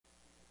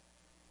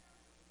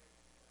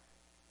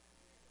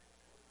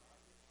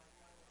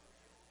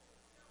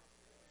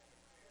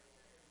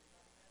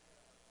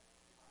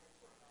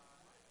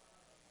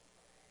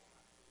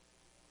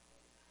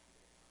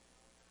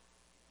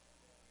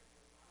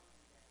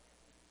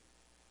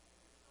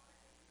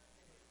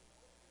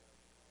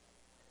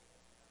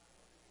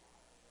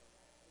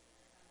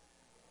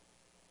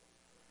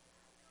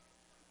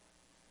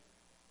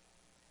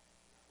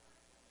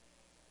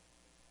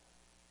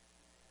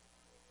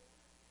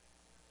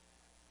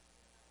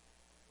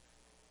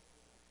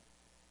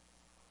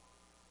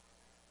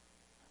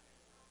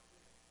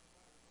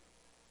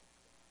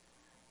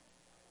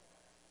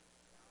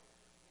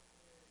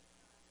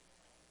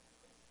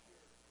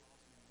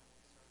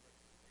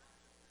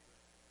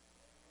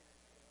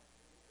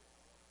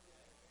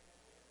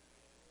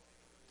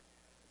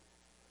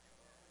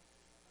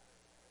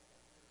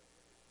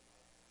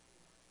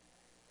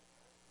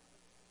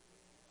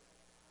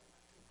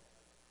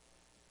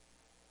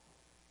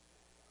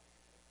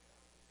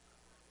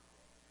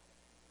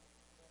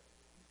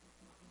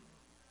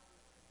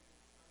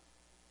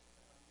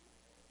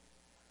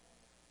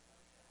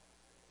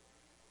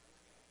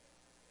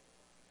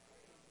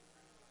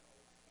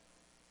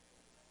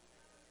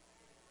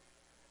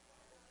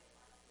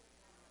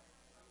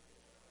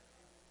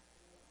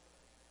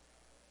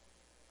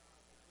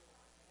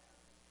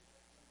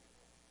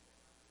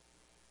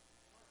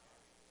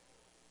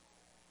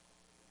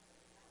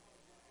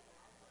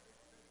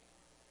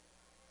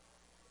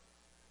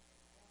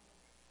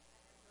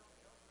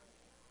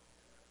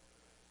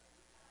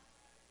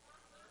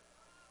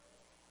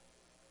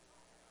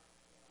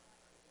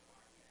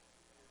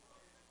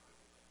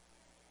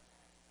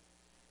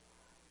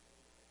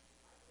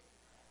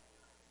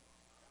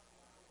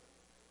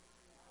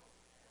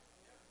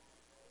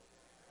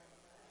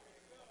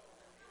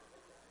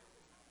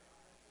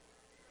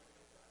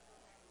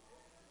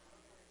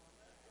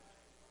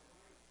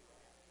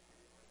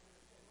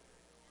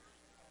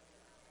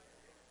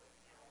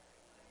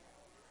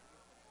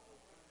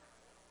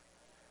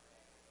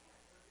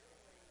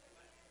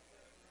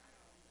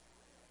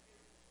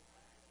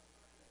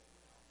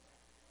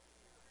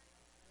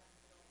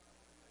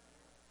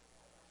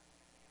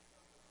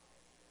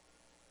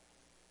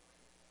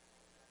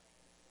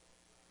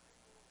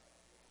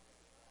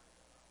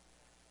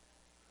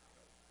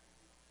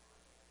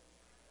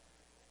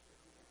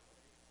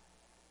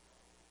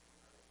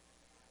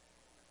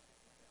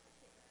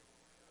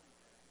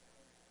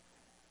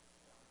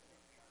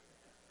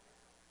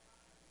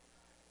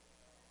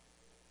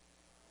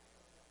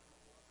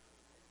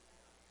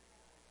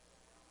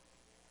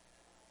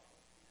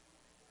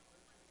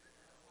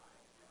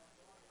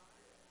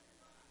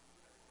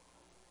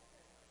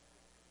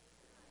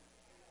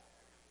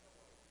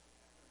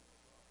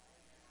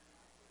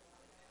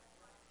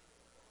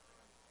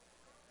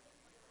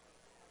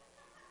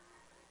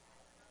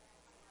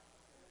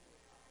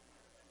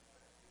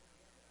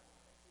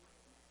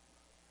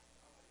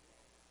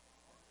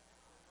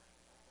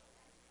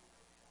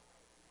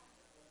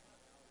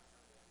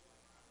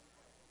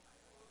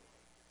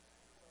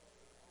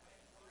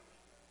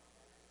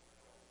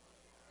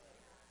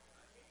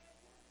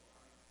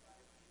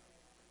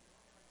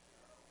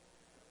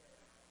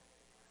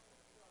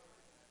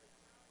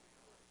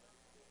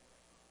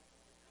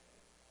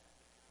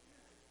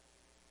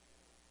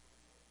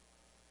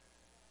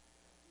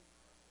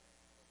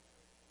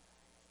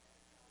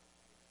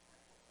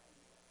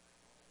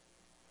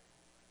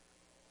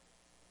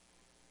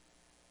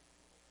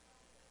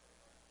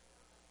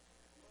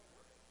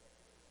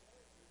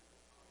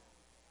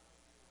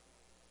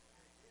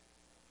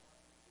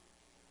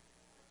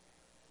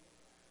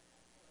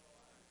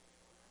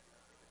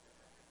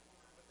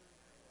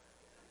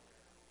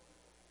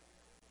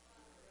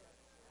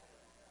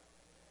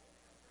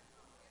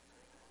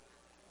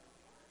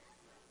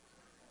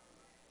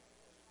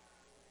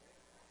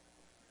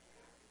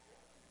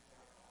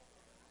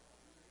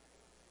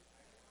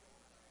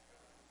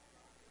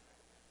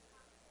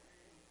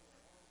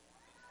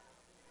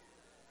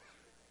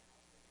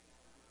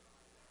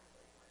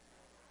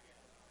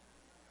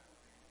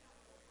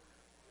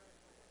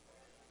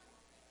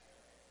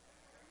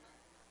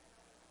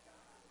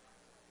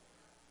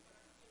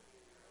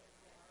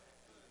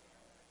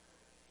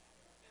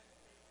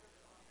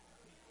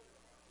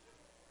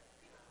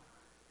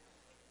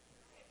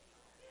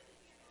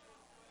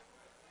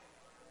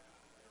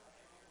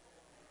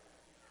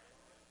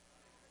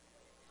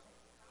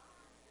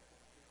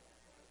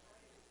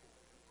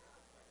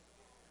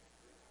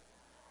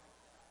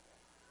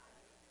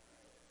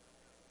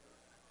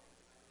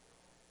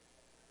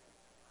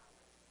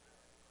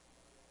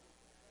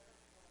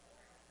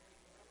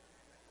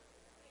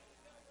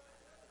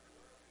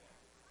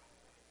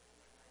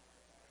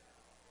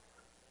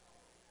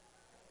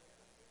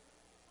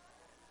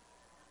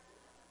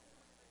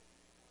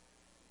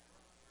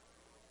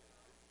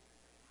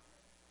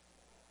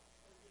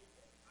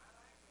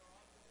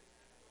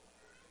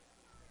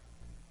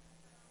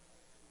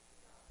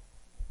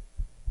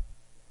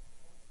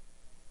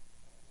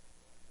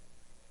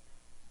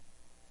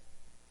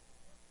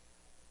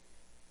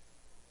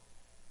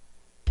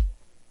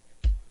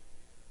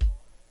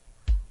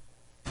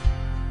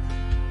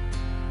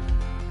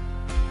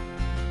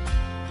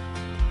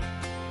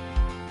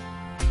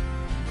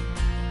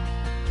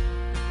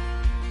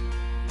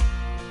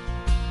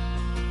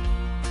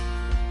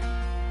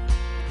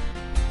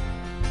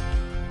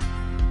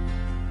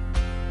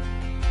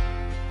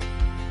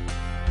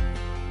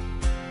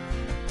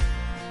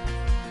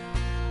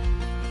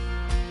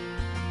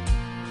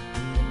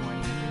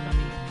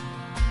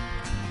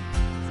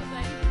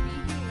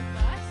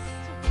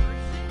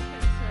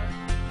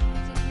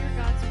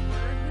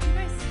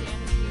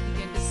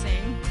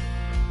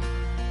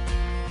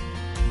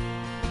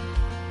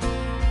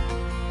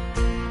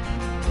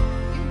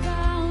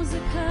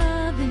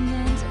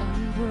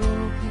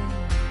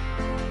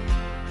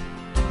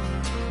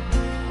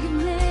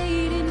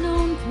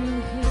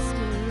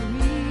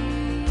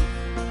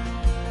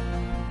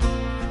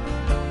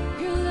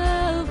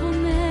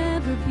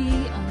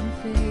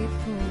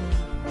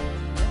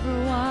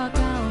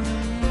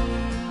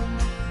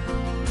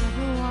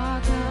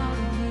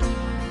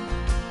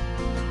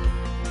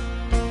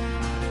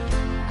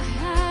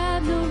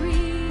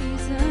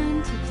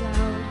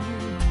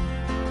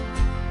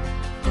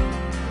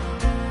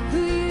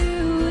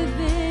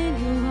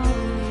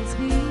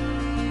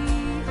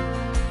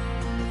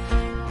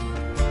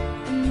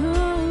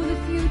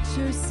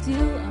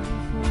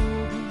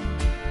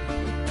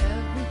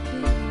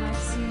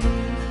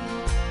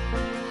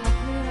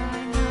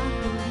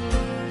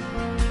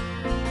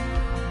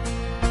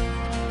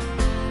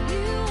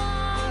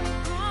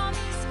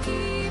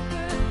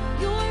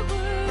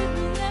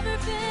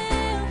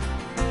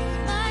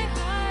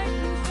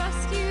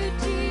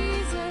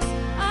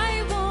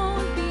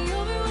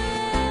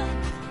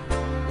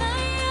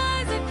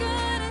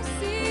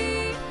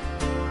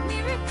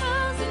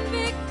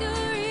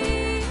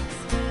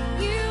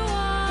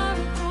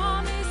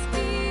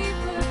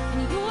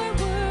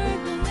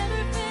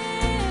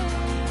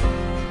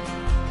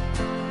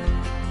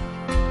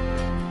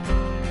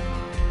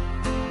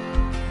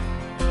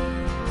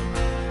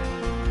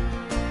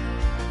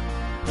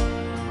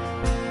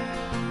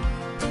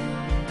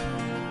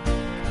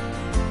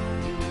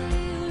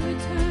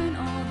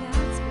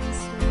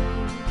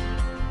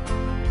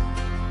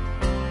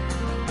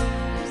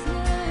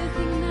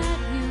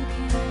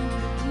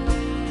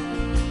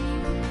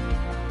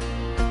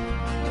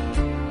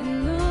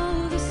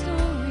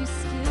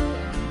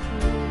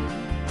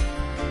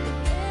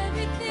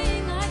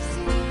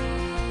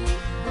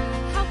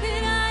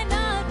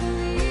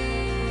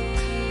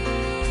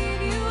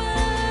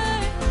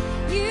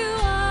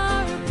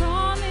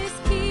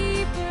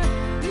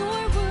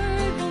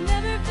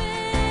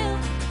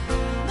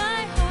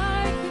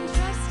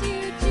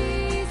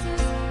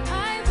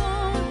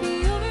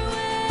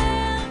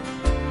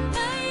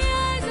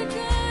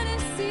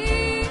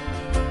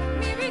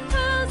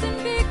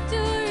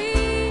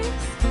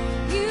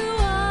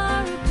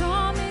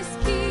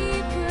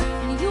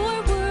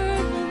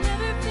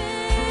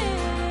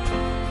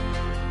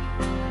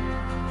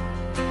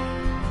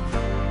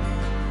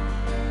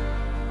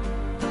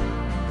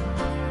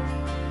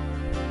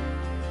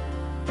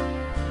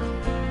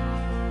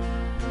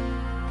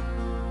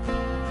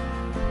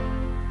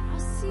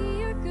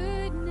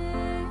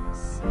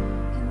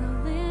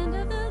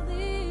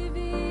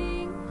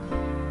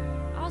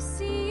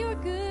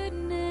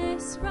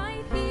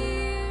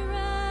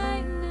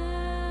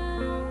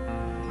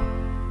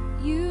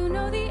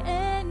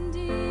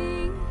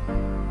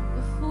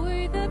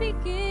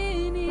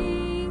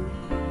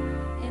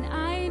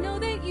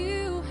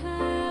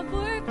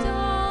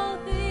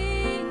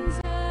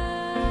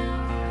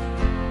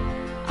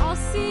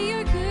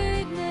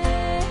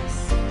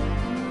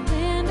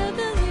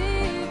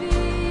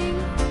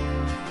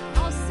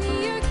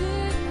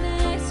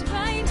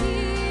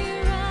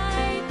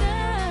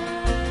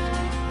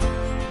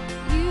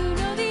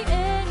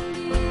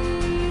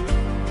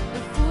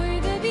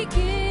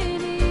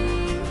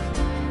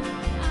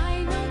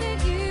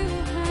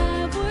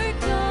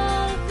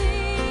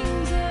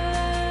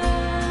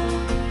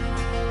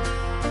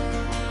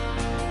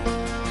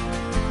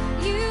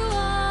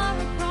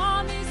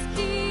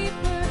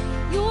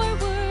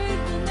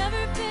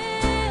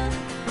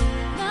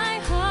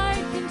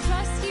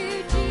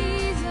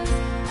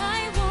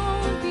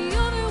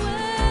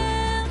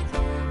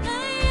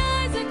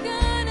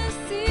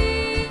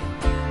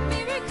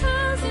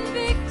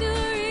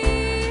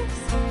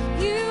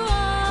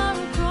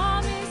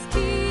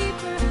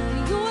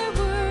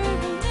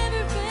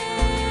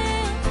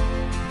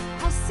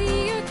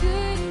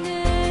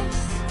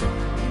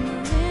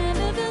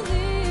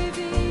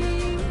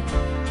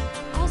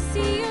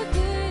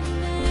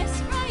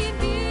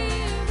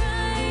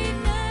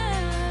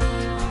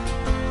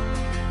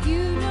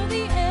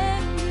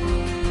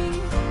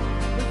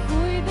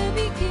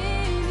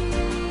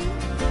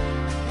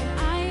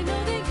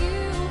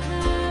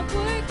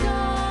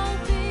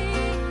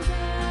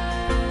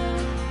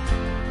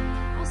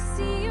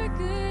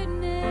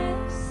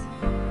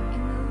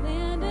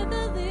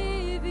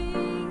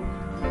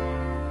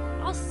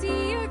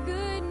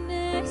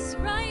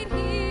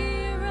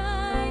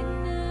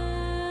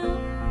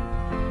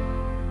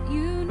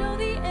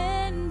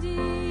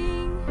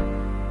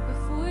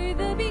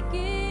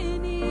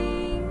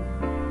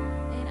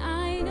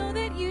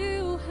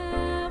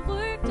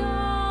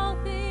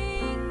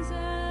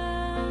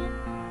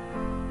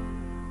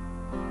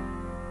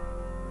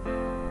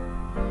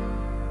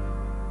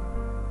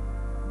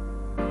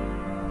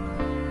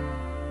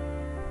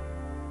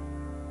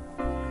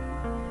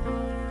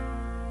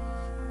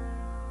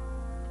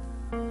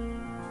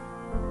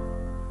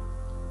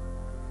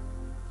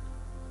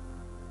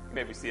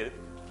may be seated.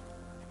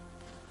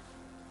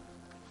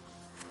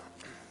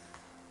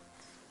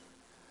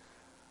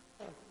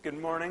 Good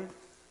morning.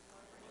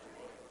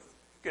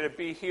 Good to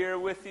be here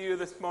with you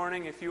this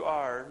morning. If you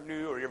are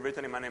new or you're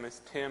visiting, my name is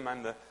Tim.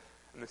 I'm the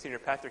senior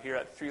pastor here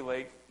at 3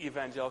 Lake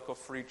Evangelical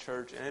Free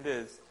Church, and it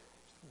is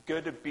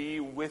good to be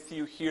with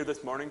you here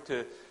this morning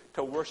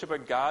to worship a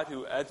God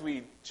who, as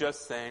we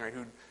just sang, right,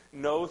 who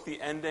knows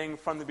the ending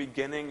from the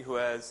beginning, who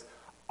has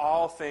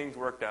all things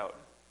worked out,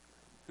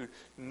 who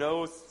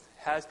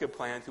has good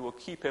plans, who will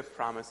keep his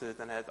promises,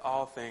 and has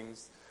all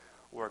things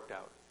worked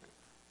out.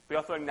 We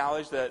also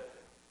acknowledge that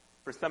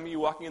for some of you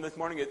walking in this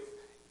morning, it's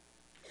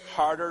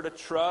harder to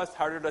trust,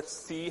 harder to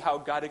see how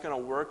God is going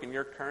to work in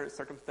your current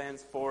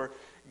circumstance for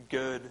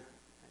good.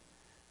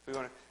 We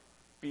want to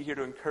be here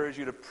to encourage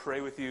you, to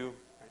pray with you,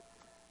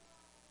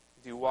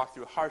 as you walk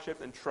through hardships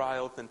and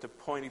trials, and to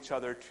point each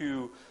other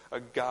to a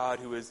God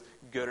who is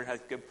good and has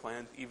good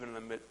plans even in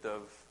the midst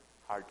of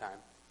hard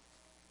times.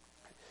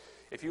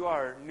 If you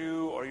are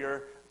new or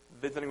you're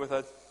visiting with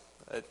us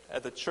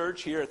at the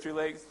church here at 3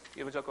 Lakes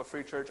Evangelical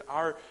Free Church,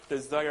 our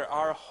desire,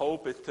 our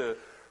hope is to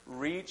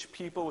reach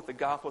people with the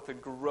gospel, to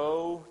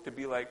grow, to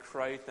be like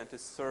Christ, and to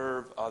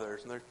serve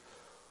others. And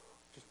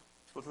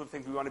those are the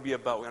things we want to be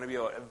about. We want to be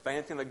about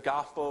advancing the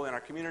gospel in our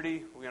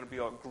community. We want to be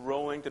about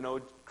growing to know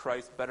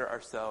Christ better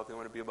ourselves. We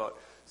want to be about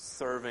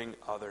serving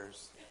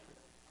others.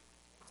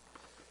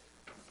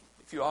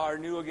 If you are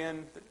new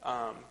again,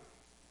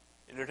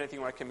 and there's anything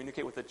you want to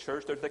communicate with the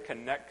church, there's the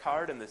Connect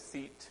card in the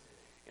seat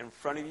in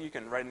front of you. You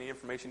can write any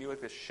information you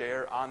would like to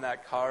share on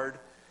that card,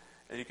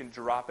 and you can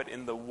drop it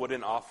in the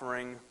wooden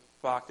offering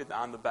boxes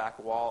on the back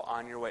wall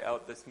on your way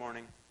out this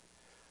morning.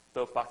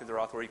 Those boxes are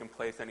also where you can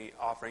place any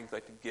offerings you'd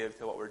like to give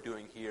to what we're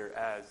doing here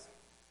as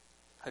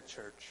a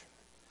church.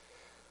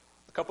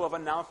 A couple of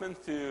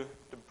announcements to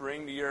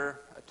bring to your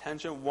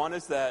attention. One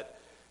is that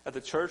at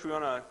the church we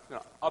want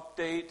to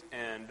update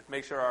and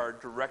make sure our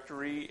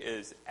directory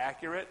is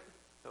accurate,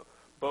 so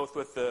both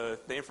with the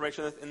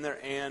information that's in there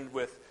and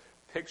with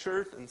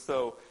pictures. And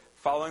so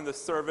following the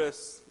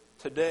service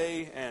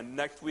today and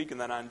next week,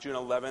 and then on June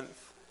 11th,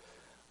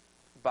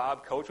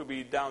 Bob, Coach, will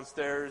be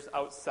downstairs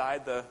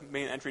outside the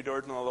main entry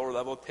doors on the lower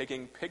level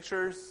taking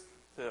pictures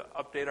to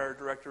update our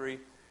directory.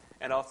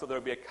 And also there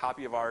will be a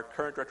copy of our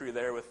current directory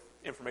there with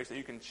information that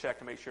you can check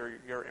to make sure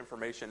your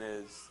information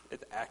is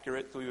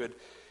accurate. So we would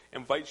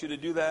invite you to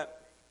do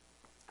that.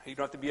 You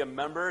don't have to be a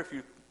member. If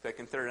you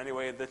consider in any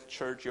way this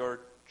church your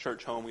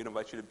church home, we'd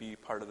invite you to be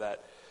part of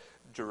that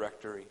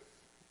directory.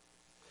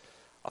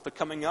 Also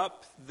coming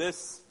up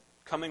this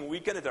coming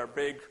weekend is our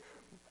big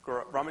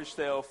rummage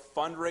sale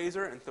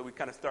fundraiser, and so we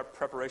kind of start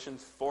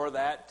preparations for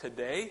that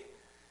today.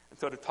 And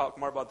so to talk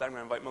more about that, I'm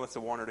going to invite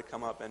Melissa Warner to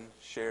come up and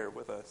share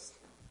with us.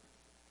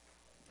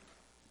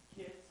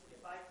 Kids,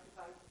 if I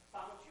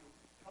found you,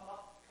 come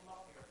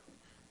up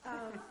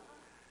here.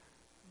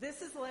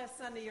 This is the last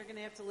Sunday you're going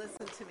to have to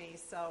listen to me,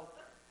 so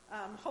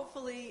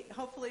hopefully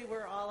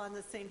we're all on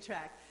the same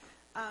track.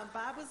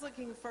 Bob was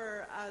looking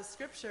for a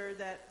scripture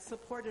that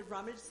supported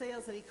rummage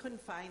sales, and he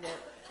couldn't find it.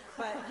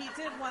 But he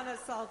did want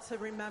us all to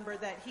remember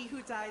that he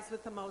who dies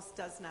with the most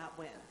does not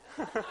win.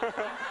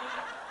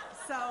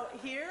 So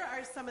here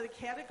are some of the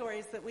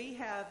categories that we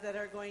have that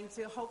are going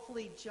to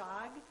hopefully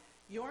jog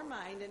your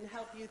mind and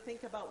help you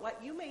think about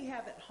what you may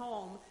have at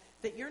home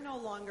that you're no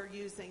longer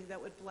using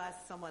that would bless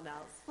someone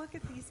else. Look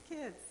at these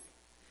kids.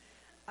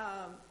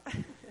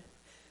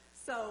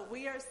 So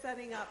we are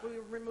setting up,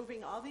 we're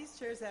removing all these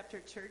chairs after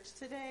church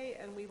today,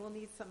 and we will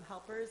need some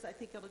helpers. I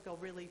think it'll go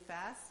really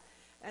fast.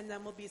 And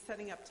then we'll be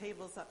setting up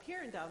tables up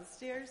here and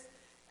downstairs.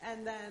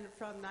 And then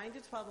from 9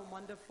 to 12 and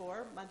 1 to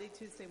 4, Monday,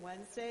 Tuesday,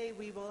 Wednesday,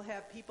 we will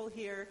have people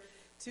here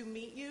to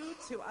meet you,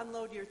 to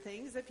unload your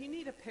things. If you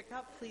need a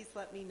pickup, please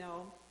let me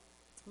know.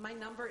 My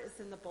number is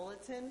in the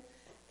bulletin.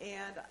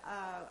 And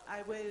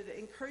I would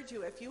encourage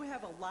you, if you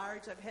have a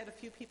large, I've had a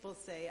few people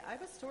say, I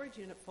have a storage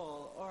unit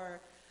full, or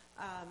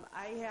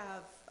I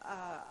have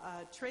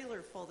a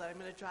trailer full that I'm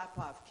going to drop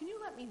off. Can you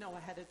let me know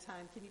ahead of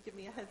time? Can you give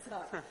me a heads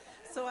up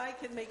so I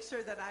can make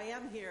sure that I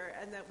am here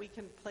and that we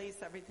can place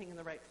everything in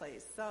the right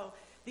place? So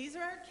these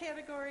are our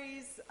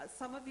categories.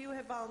 Some of you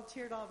have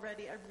volunteered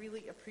already. I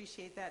really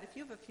appreciate that. If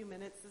you have a few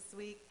minutes this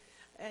week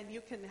and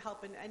you can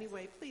help in any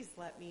way, please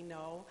let me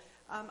know.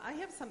 I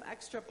have some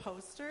extra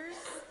posters.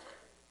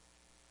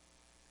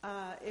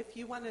 If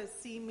you want to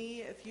see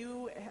me, if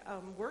you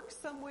work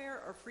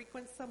somewhere or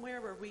frequent somewhere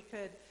where we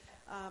could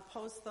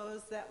post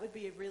those, that would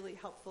be really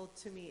helpful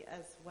to me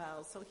as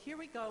well. So here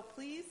we go.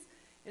 Please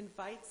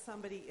invite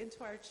somebody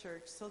into our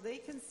church so they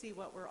can see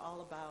what we're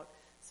all about,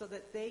 so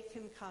that they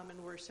can come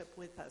and worship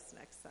with us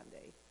next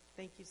Sunday.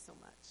 Thank you so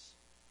much.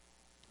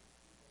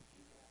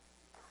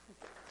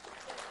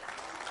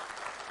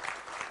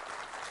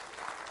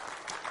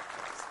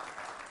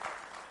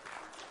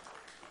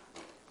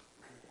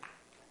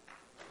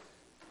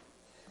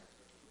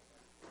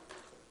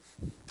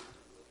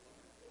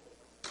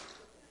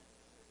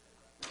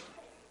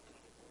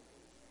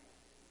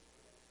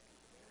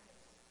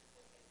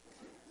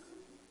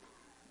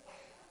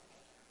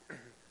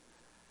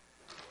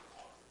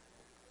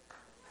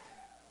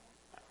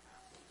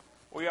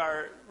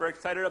 we're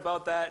excited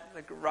about that,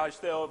 the garage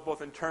sale,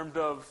 both in terms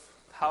of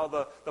how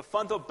the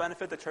funds will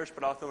benefit the church,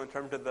 but also in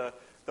terms of the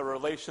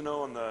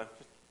relational and the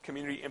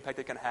community impact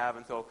it can have.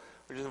 And so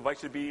we just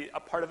invite you to be a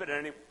part of it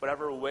in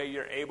whatever way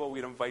you're able.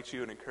 We'd invite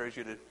you and encourage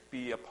you to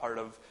be a part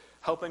of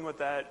helping with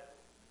that,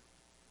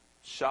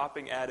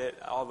 shopping at it,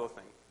 all those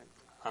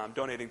things,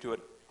 donating to it,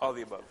 all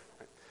the above.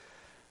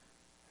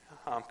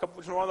 A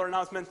couple more other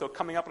announcements. So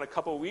coming up in a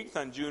couple of weeks,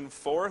 on June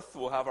 4th,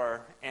 we'll have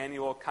our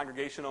annual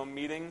congregational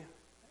meeting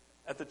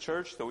at the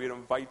church. So we'd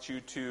invite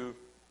you to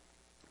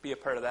be a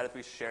part of that as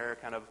we share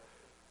kind of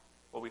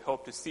what we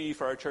hope to see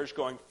for our church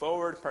going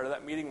forward. Part of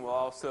that meeting, we'll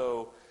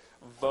also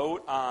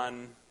vote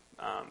on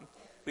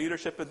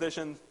leadership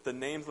positions. The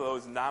names of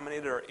those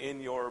nominated are in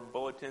your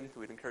bulletin.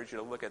 So we'd encourage you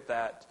to look at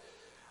that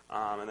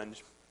and then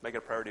just make it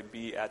a priority to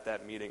be at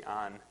that meeting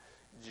on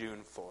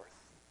June 4th.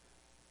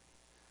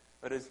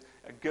 It is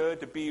good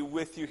to be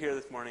with you here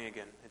this morning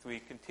again. As we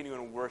continue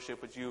in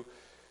worship, would you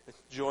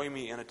join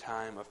me in a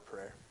time of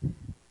prayer?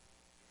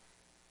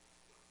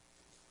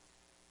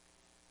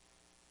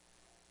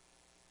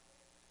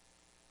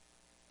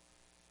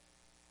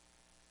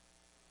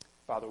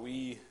 Father,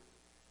 we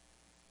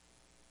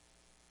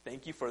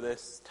thank you for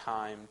this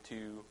time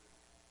to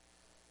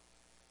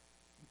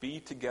be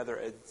together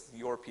as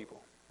your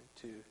people,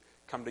 to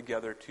come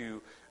together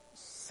to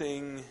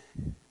sing,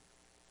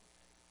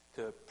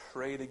 to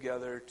pray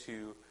together,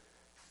 to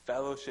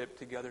fellowship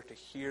together, to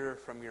hear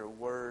from your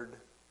word.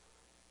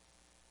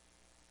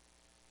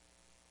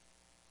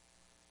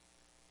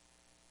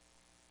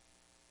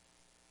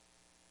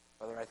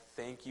 Father, I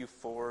thank you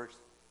for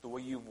the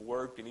way you've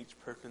worked in each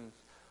person's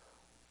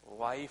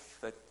life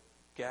that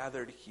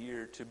gathered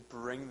here to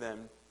bring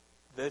them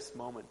this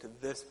moment, to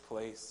this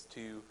place,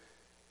 to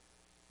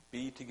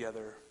be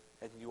together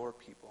as your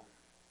people.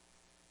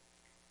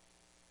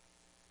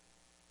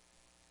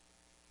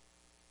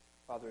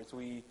 Father, as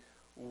we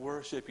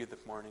worship you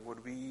this morning,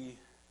 would we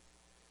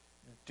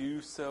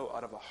do so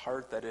out of a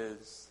heart that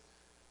is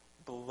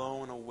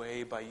blown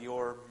away by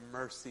your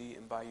mercy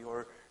and by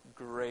your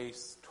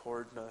grace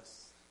toward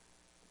us?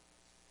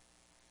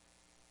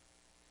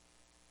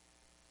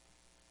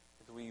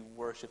 As we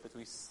worship, as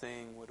we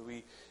sing, would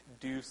we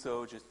do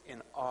so just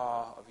in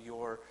awe of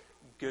your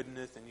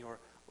goodness and your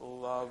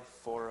love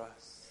for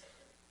us?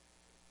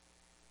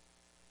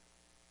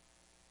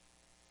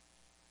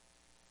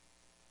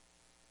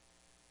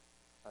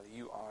 Father,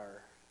 you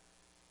are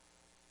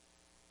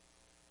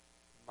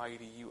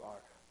mighty, you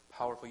are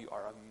powerful, you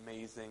are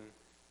amazing.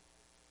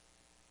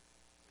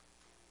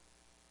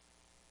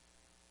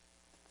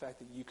 The fact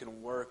that you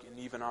can work in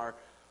even our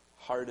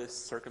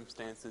hardest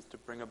circumstances to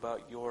bring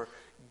about your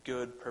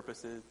good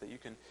purposes, that you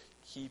can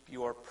keep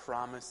your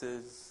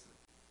promises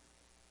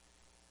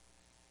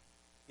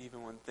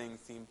even when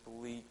things seem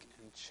bleak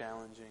and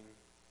challenging.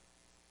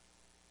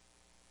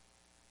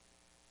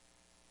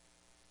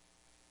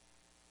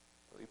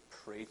 We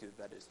praise you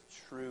that is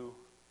true,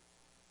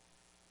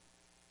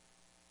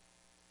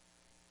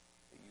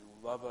 that you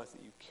love us,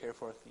 that you care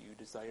for us, that you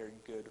desire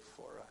good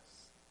for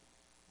us.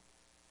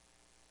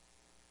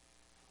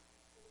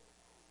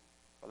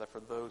 Father, for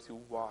those who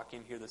walk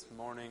in here this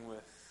morning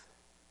with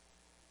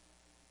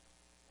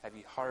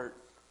heavy heart,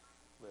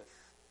 with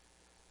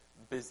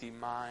busy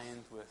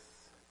minds, with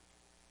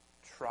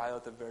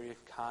trials of various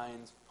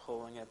kinds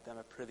pulling at them,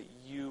 I pray that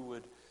you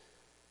would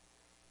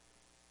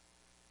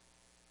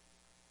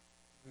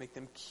make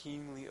them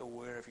keenly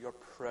aware of your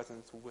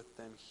presence with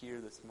them here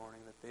this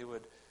morning, that they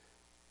would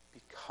be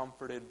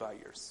comforted by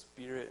your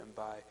Spirit and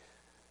by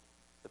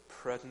the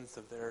presence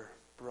of their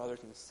brothers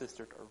and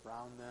sisters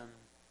around them.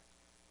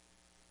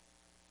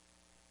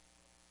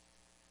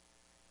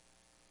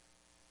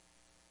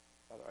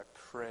 Father, I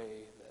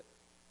pray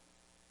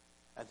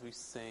that as we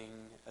sing,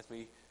 as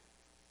we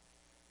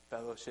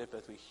fellowship,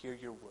 as we hear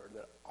your word,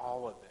 that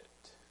all of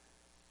it,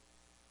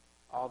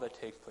 all that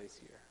takes place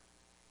here,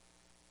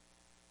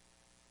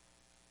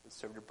 would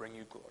serve to bring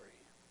you glory.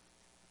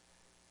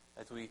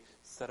 As we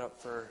set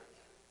up for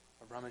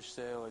a rummage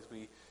sale, as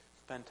we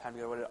spend time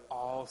together, would it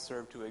all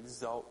serve to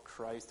exalt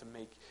Christ, to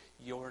make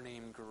your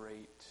name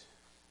great?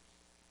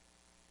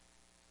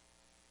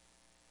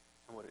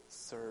 And would it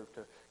serve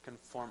to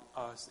conform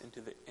us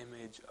into the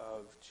image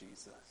of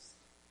Jesus?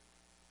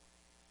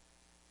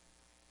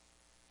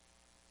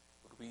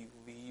 Would we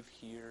leave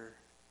here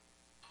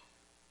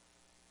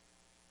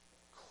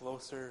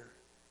closer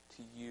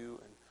to you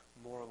and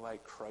more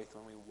like Christ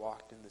when we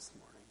walked in this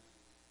morning?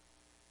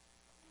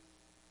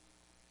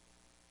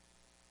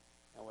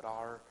 And would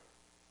our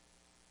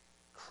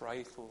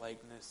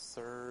Christ-likeness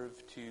serve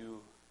to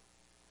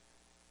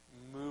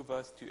move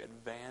us to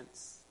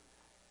advance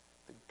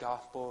the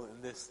gospel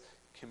in this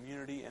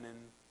community and in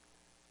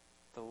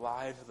the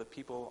lives of the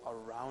people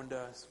around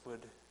us?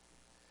 Would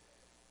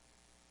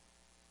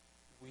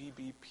we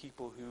be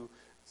people who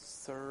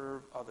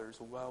serve others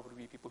well? Would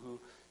we be people who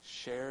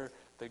share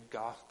the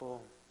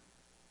gospel?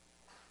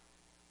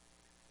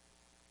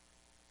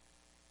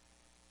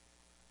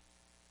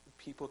 Would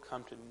people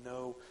come to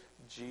know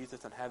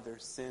Jesus and have their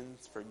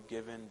sins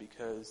forgiven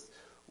because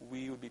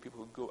we would be people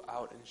who go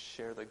out and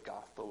share the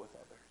gospel with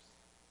others.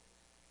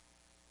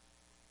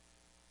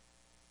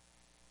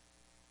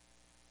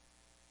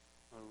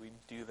 Lord, we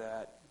do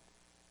that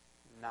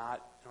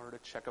not in order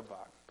to check a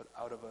box, but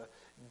out of a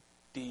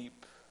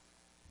deep,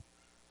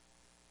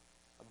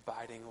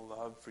 abiding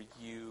love for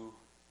you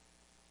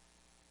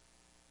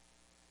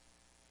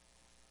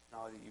and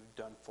all that you've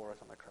done for us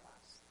on the cross.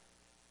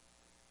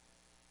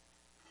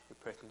 We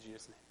pray in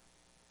Jesus'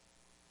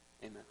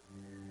 name. Amen.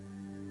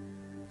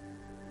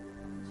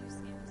 Would you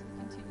stand as we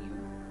continue?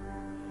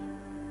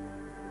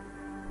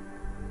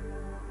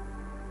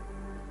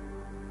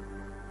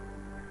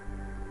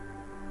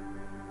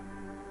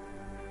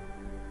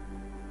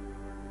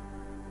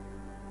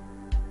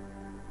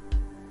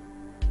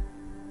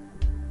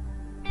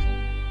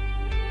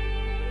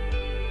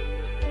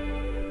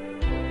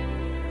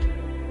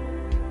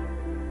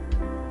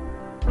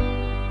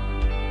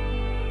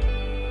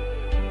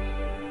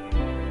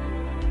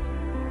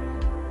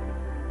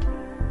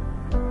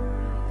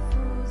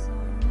 Falls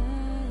on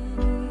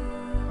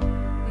many.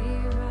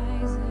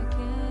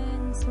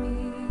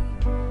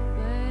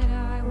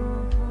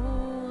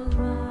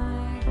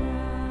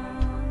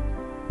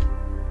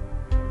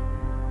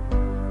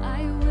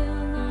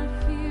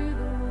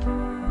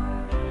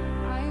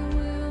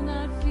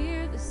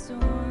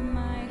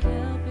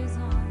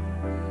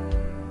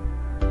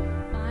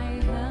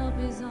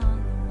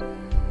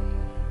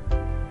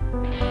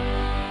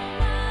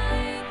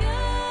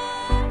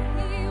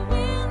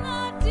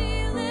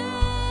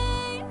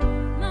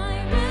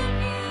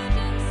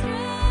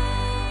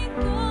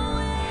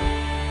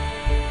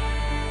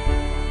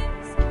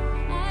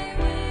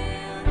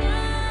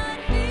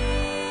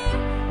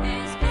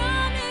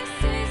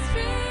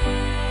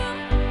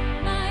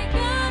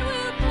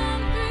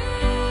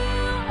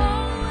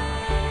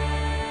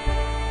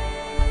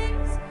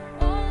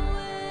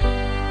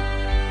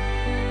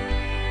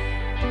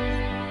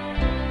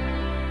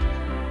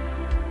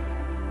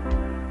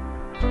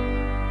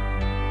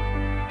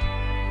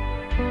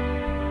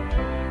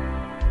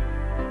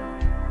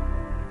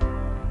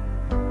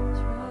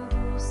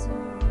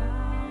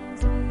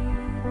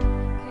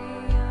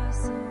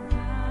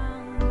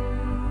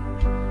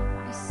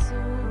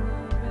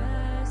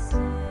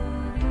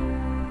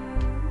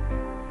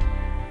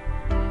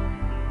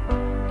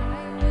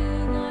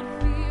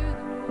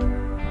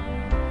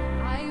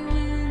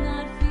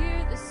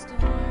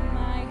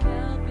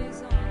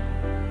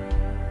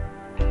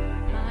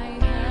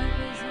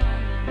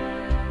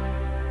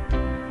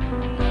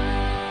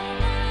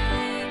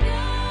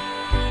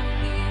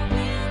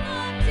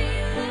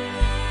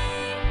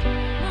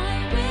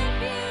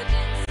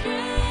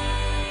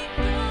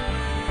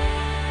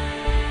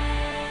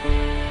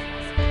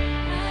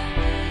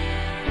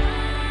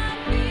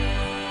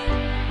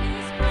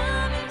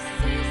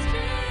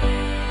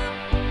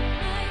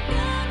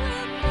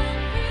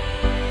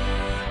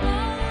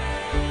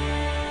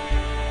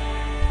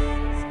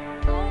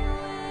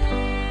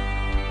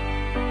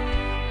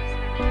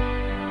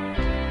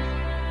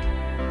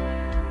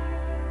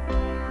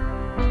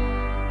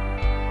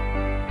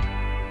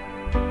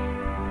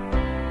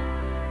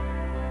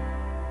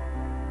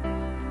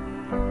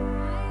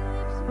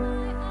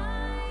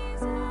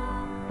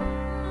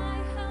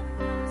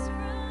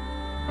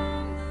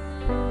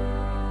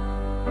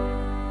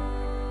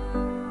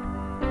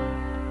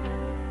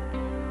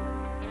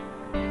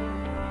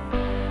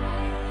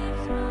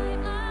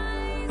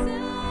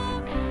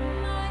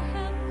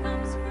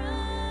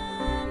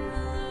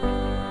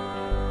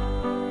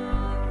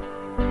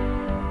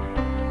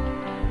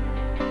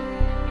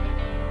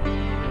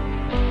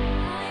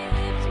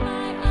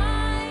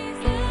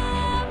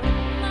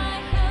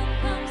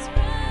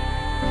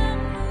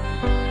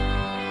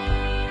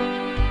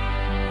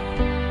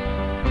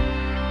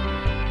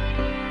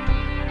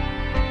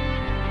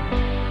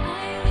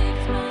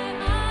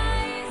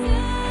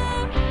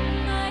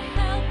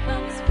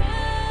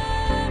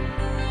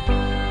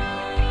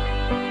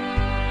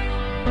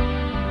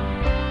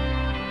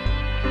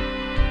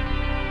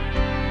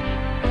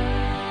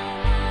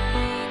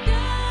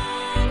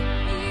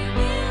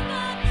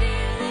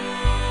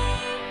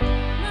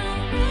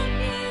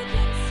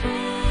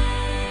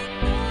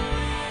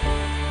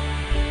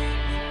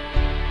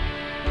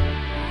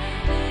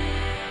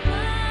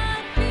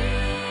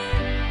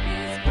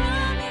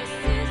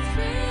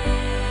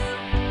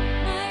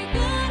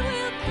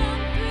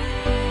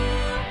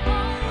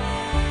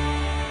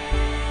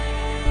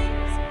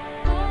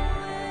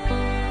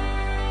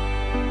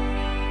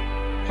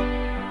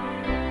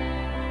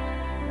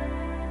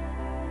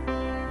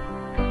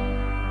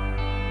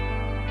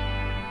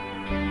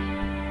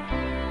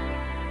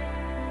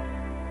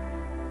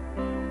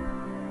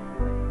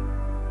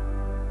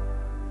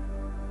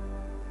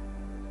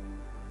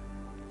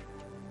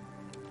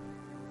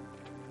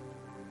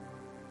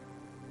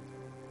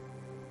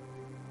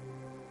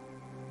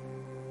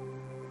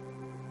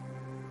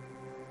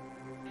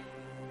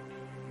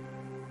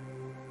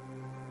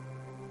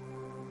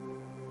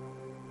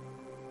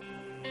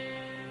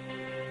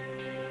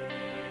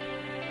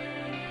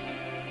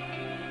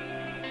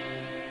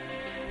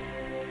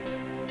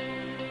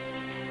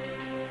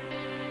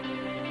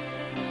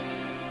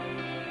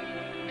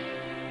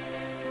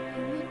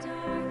 In the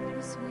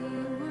darkness we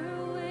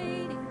were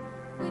waiting,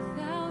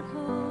 without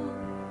hope,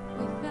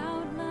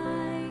 without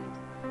light,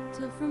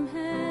 till from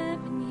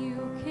heaven you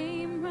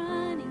came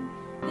running.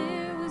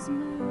 There was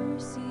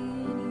mercy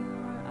in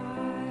your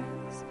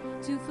eyes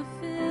to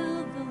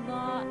fulfill the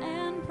law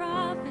and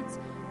prophets.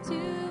 To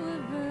a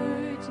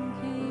virgin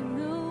came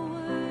the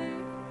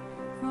word,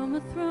 from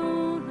a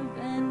throne of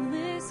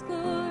endless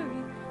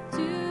glory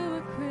to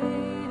a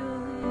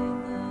cradle in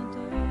the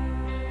dirt.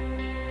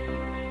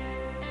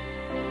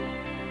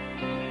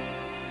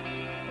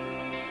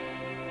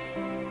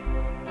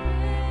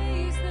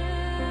 Praise the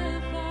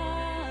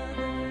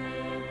Father,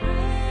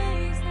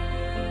 praise the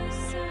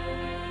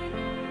Son,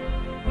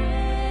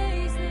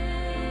 praise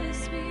the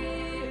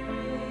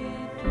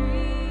Spirit,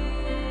 three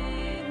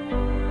in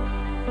one.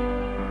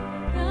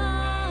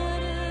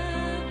 God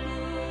of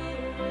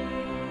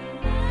glory,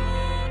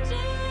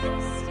 majesty,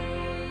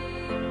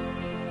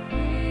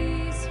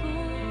 praise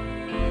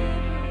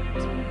forever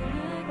to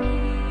the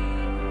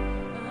King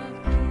of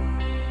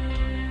kings.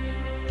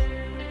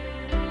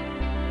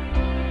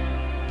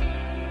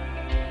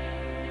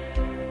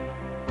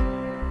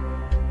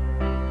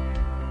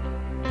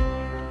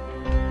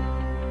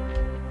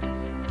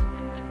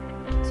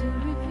 To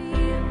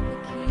reveal the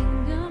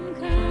kingdom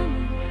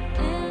coming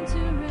and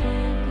to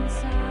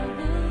reconcile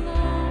the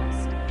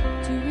lost,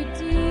 to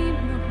redeem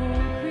the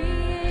whole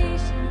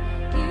creation.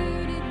 You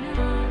did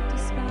not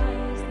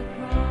despise the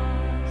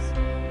cross,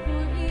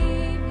 for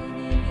even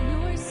in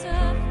your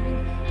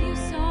suffering you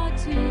saw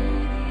to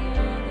the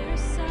other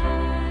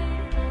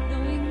side.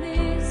 Knowing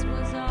this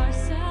was our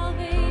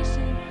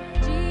salvation,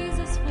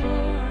 Jesus for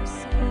our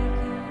sake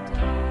you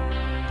died.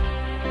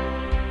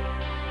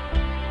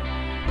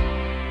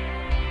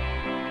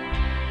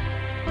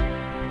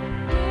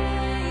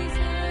 Praise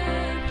the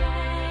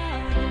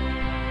Father,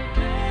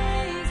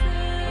 praise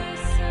the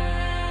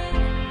Son,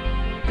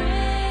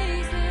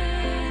 praise the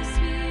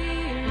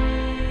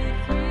Spirit,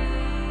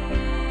 three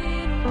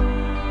in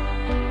one.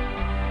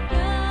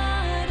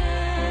 God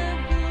of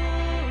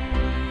glory,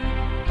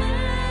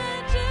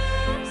 majesty,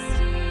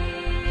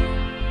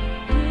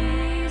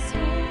 praise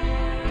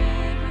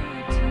forever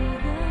to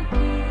the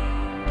King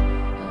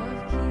of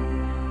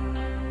kings.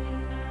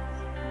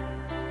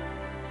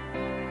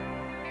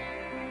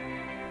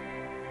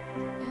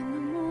 In the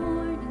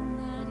morning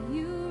that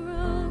you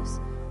rose,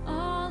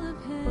 all of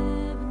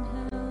heaven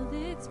held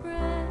its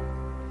breath,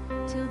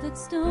 till that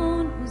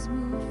stone was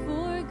moved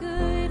for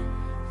good,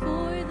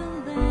 for the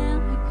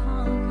Lamb had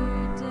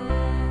conquered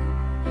death.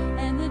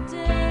 And the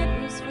dead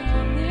rose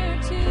from their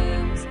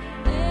tombs,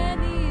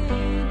 and the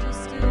angels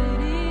stood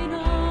in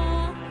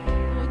awe,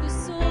 for the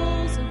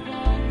souls of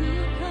all who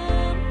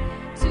come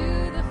to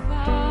the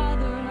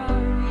Father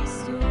are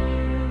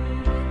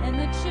restored. And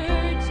the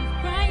church of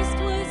Christ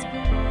was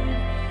born,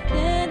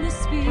 then the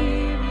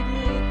Spirit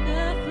lit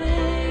the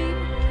flame.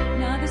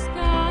 Now this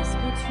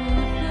gospel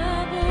truth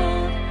of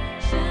old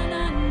shall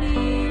not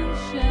kneel,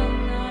 shall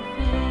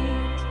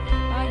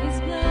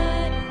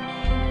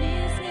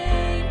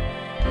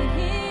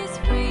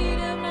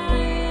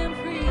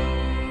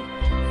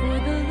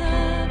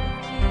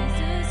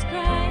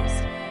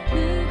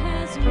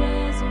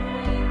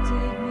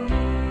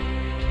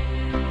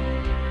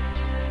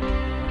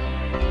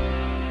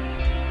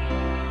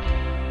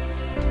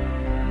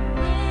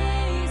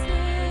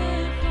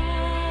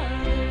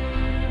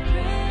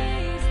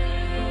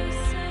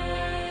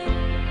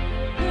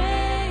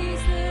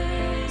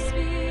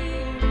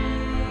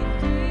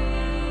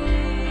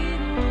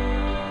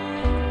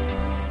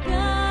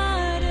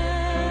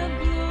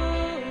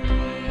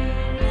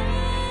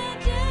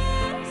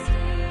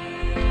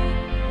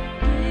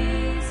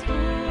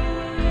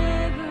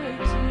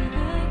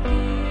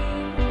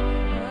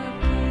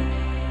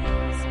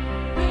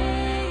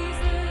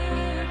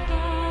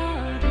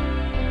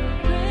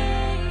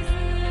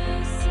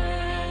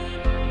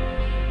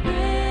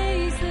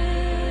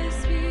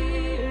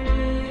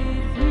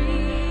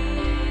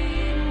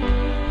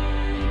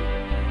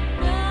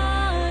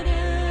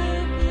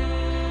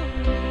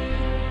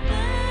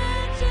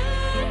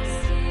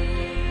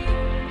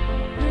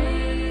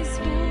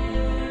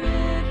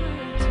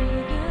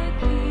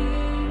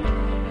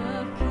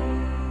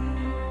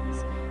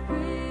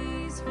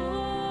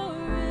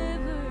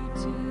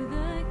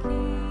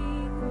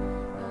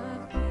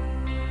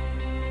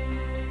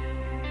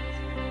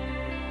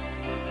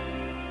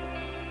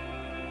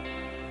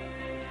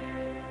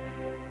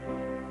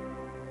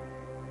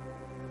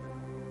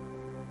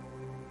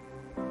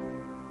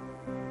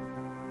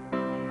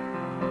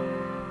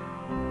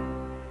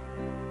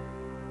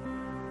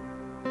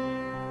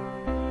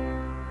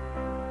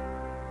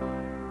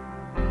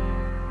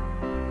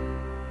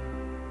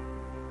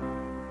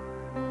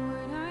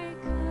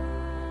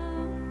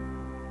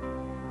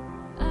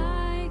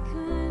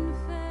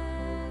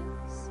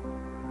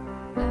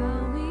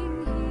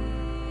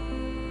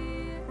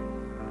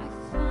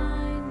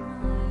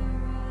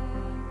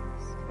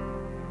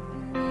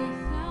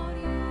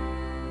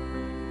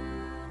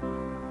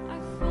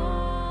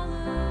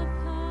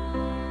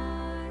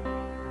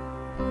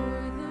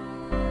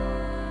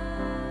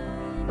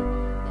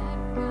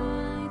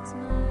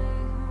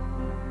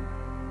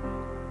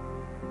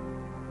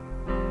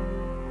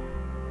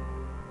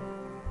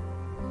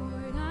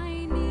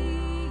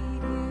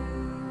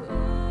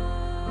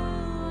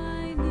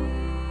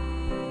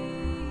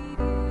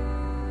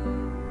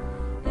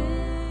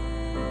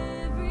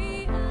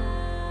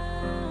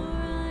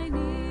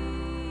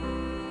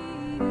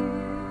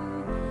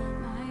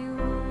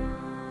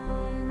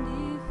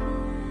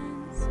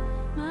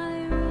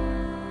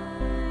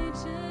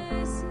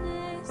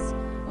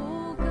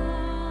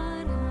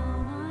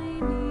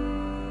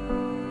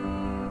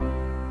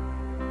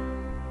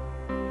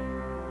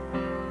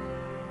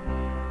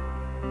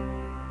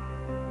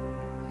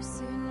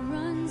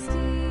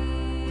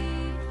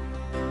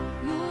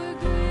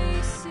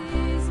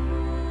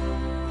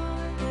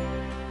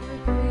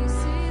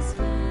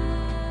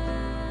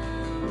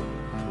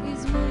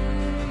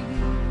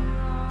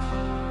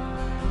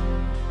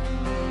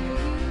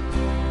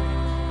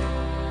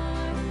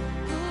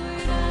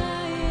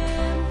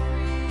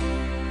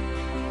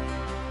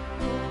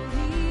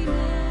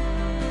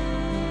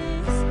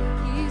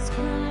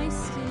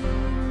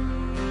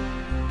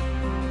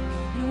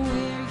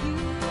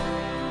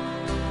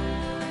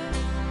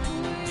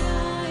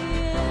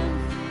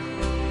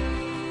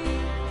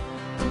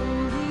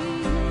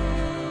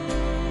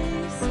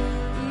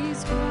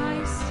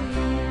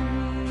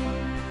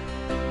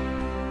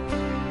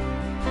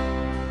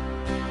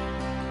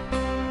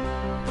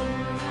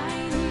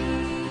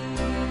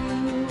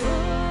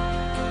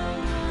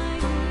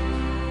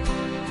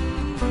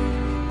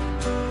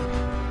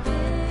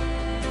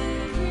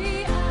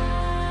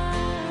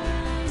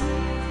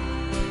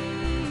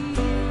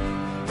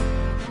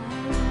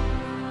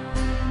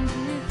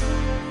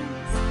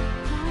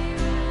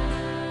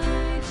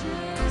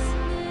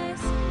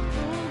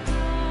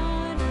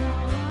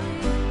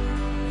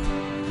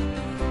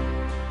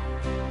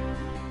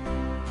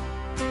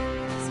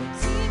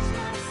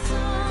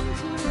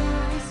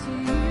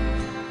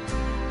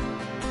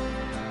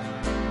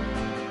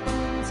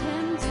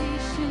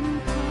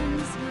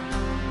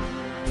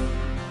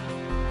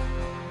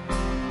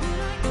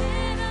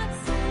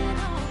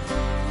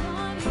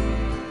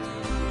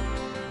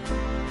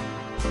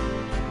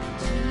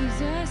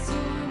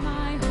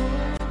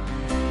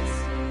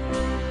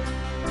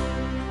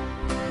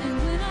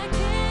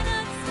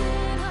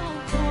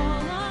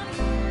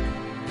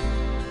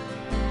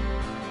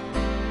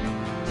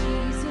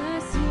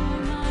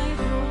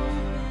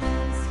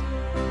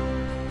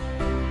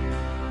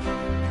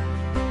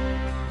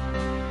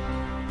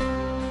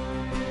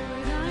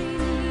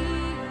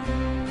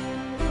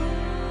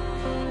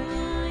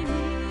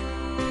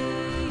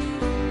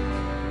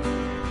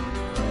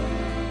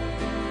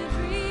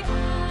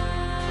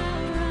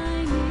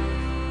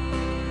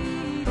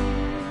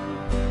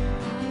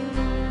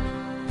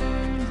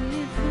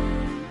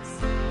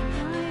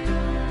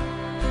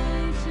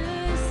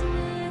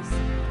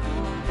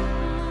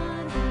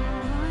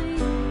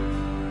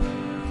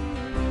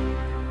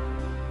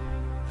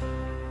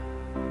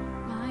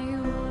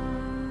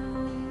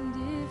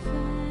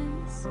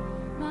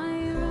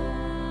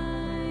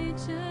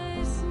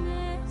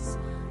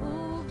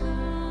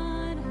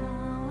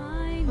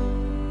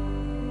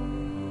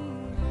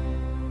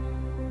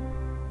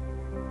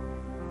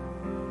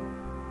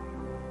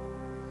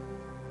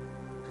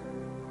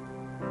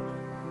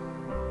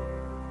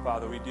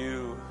Father, we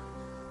do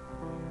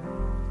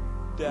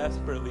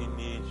desperately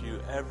need you.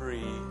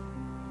 Every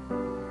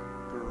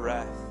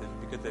breath is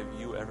because of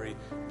you. Every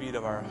beat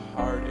of our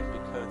heart is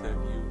because of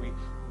you. We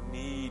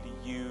need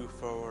you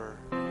for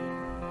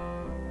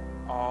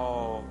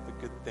all the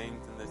good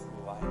things in this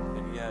life.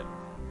 And yet,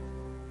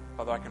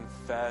 Father, I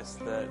confess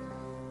that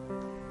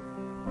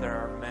there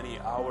are many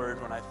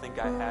hours when I think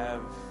I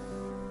have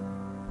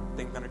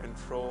things under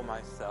control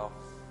myself.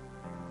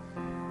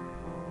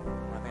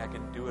 When I think I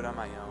can do it on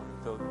my own.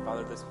 So,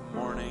 Father, this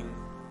morning,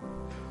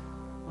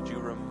 would you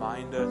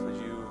remind us,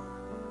 would you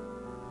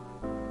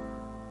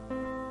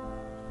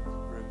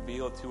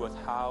reveal to us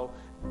how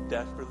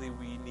desperately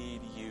we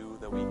need you,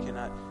 that we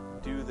cannot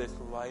do this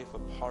life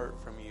apart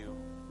from you.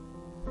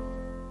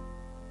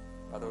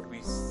 Father, would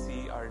we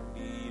see our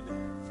need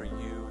for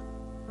you,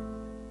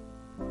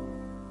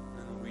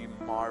 and we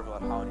marvel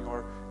at how in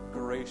your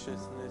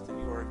graciousness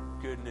and your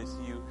goodness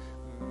you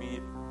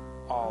meet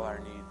all our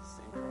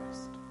needs in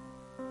Christ.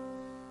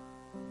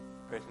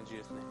 Praise in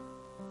Jesus' name.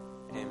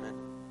 Amen.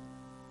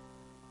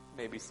 You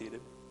may be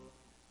seated.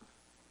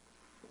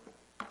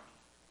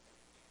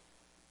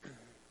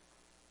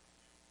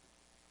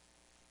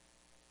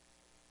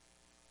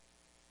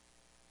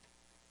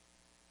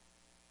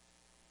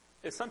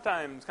 It's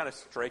sometimes kind of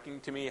striking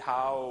to me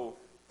how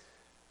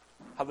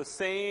the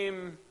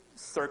same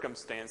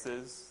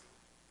circumstances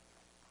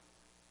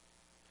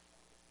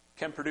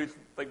can produce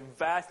like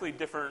vastly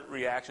different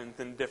reactions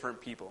in different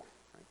people.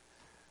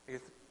 Right?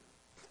 Like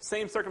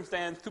same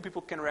circumstance, two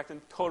people can react in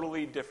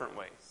totally different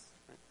ways.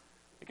 Right?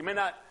 Like it may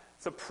not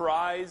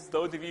surprise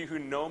those of you who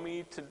know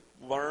me to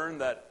learn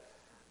that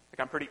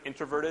like I'm pretty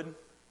introverted.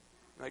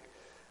 Like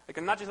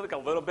I'm not just like a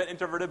little bit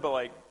introverted, but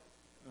like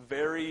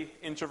very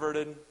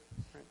introverted.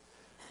 Right?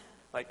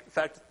 Like in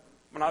fact,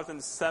 when I was in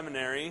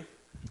seminary,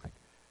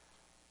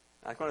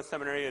 I was going to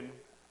seminary and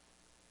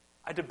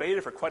I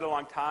debated for quite a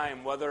long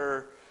time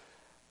whether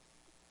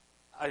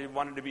I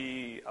wanted to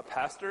be a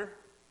pastor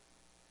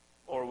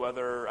or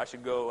whether I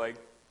should go like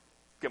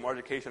get more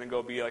education and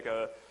go be like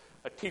a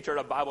teacher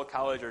at a Bible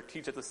college or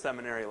teach at the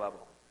seminary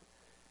level.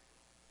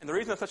 And the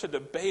reason it's such a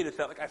debate is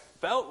that like I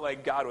felt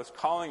like God was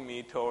calling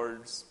me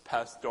towards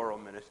pastoral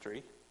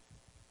ministry.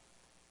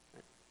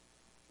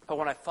 But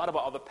when I thought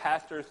about all the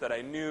pastors that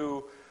I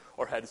knew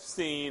or had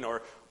seen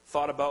or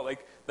thought about,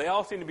 like they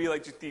all seemed to be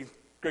like just these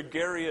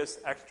gregarious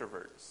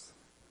extroverts.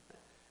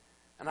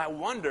 And I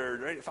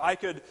wondered, right, if I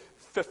could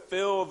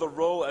fulfill the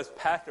role as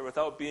pastor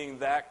without being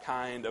that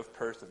kind of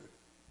person.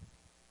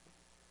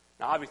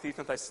 Now, obviously,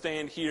 since I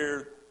stand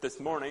here this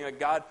morning, like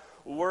God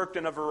worked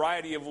in a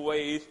variety of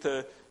ways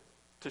to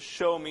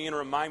show me and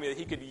remind me that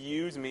he could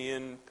use me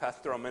in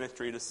pastoral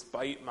ministry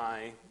despite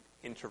my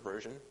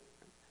introversion.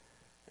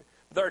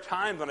 But there are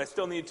times when I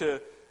still need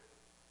to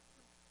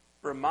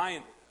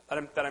remind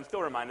that I'm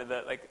still reminded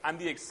that like I'm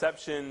the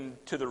exception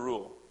to the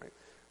rule. Right?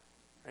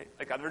 Right?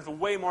 Like there's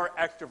way more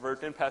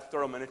extroverts in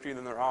pastoral ministry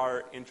than there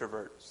are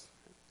introverts.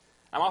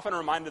 I'm often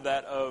reminded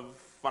that of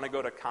when I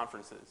go to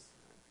conferences.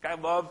 Like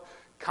I love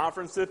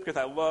conferences because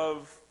I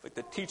love like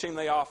the teaching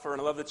they offer, and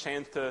I love the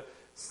chance to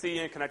see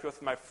and connect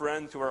with my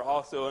friends who are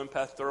also in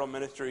pastoral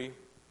ministry.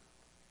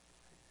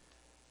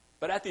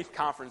 But at these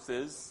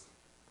conferences,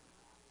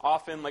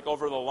 often like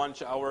over the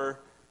lunch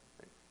hour,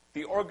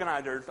 the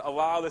organizers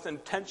allow this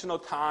intentional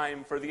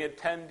time for the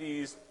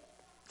attendees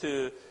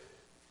to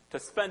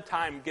spend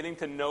time getting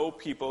to know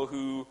people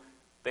who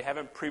they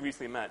haven't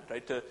previously met,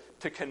 right?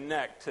 To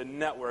connect, to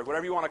network,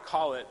 whatever you want to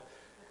call it.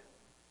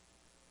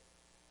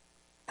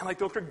 And like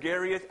those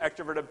gregarious,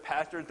 extroverted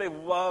pastors, they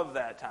love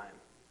that time.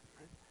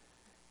 Right?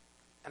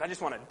 And I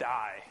just want to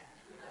die.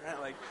 Right?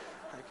 Like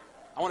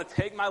I want to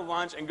take my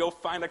lunch and go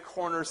find a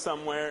corner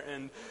somewhere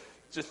and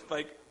just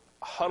like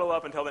huddle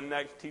up until the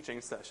next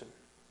teaching session.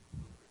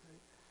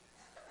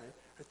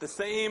 The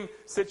same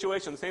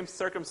situation, the same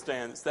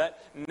circumstance, that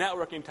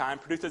networking time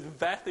produces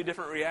vastly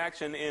different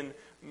reaction in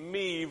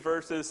me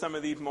versus some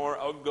of these more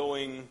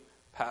outgoing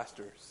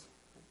pastors.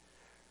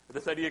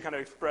 This idea kind of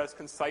expressed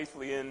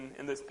concisely in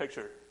this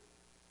picture.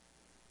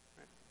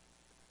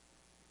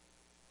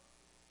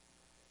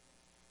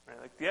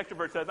 Right? Like the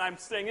extrovert says, I'm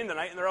staying in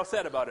tonight, and they're all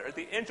sad about it. Or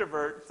the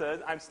introvert says,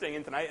 I'm staying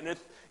in tonight, and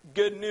it's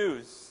good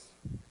news.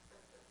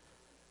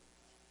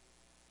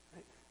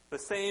 The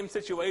same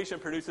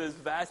situation produces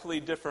vastly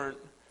different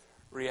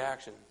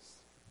reactions.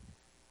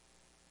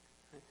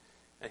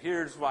 And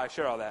here's why I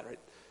share all that, right?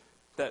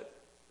 That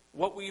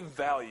what we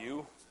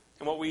value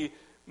and what we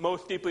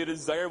most deeply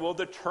desire will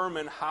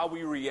determine how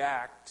we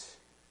react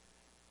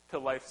to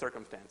life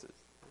circumstances.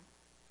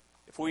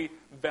 If we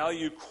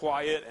value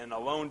quiet and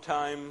alone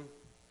time,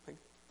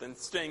 then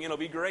staying in will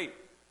be great.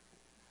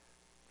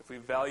 If we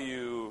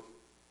value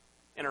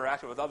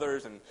interaction with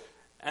others and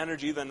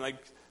energy, then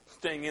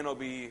staying in will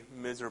be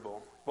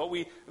miserable. What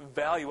we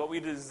value, what we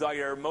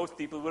desire most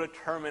deeply will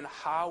determine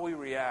how we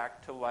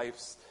react to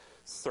life's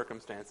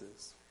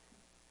circumstances.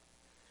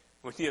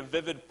 We see a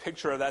vivid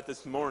picture of that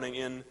this morning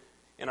in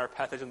our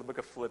passage in the book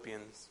of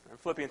Philippians. In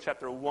Philippians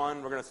chapter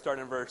 1, we're going to start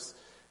in verse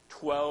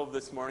 12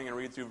 this morning and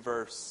read through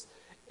verse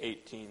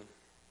 18.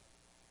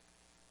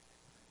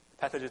 The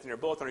passage is in your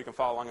bulletin, or you can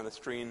follow along on the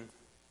screen.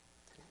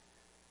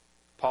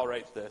 Paul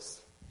writes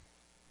this.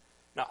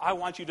 Now, I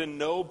want you to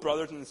know,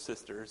 brothers and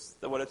sisters,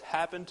 that what has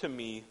happened to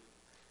me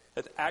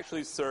has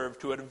actually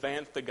served to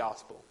advance the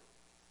gospel.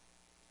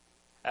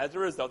 As a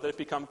result, it has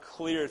become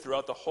clear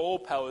throughout the whole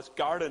palace,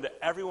 guard, and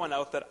to everyone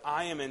else, that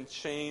I am in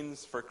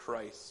chains for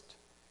Christ.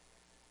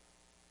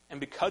 And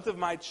because of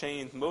my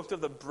chains, most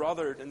of the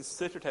brothers and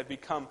sisters have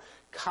become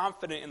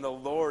confident in the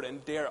Lord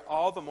and dare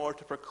all the more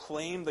to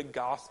proclaim the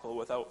gospel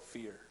without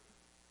fear.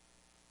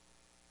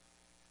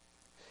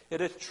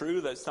 It is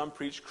true that some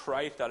preach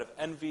Christ out of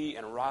envy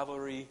and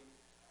rivalry,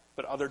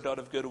 but others out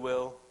of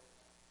goodwill.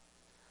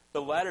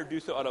 The latter do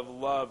so out of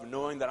love,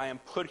 knowing that I am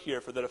put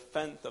here for the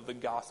defense of the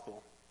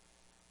gospel.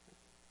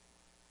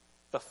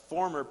 The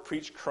former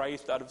preach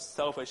Christ out of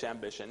selfish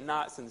ambition,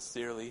 not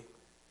sincerely,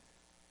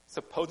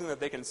 supposing that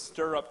they can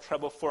stir up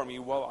trouble for me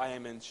while I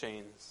am in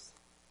chains.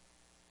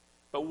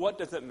 But what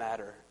does it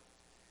matter?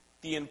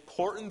 The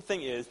important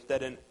thing is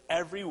that in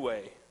every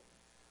way,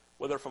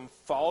 whether from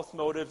false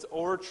motives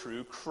or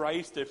true,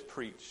 Christ is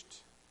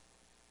preached.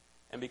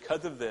 And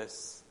because of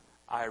this,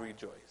 I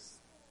rejoice.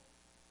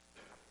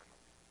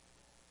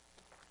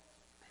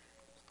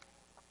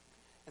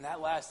 In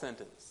that last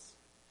sentence,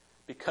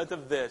 because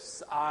of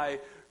this, I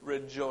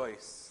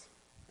rejoice.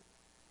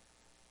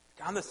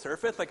 On the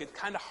surface, it's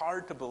kind of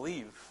hard to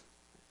believe.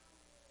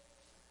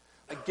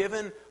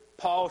 Given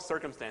Paul's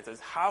circumstances,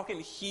 how can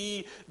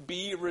he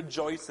be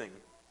rejoicing?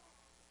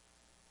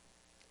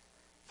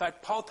 In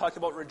fact, Paul talks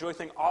about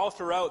rejoicing all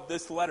throughout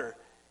this letter.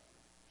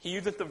 He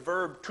uses the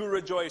verb to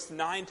rejoice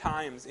 9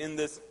 times in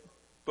this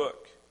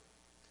book.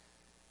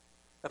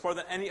 That's more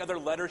than any other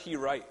letter he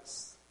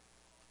writes.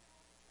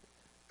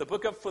 The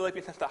book of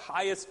Philippians has the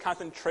highest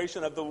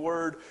concentration of the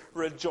word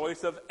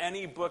rejoice of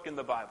any book in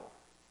the Bible.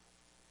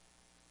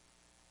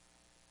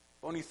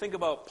 But when you think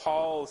about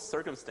Paul's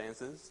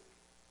circumstances,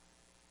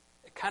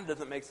 it kind of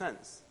doesn't make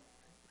sense.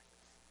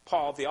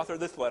 Paul, the author of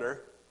this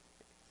letter,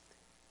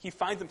 he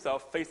finds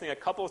himself facing a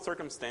couple of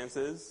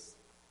circumstances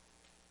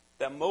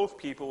that most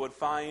people would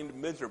find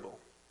miserable.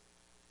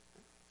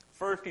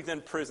 First, he's in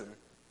prison,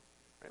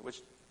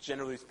 which,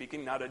 generally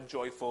speaking, not a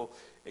joyful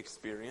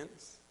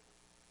experience.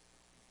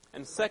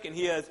 And second,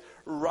 he has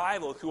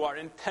rivals who are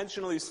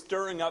intentionally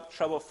stirring up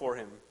trouble for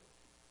him.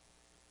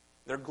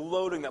 They're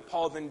gloating that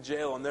Paul's in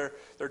jail, and they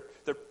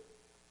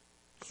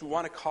just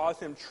want to cause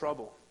him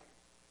trouble.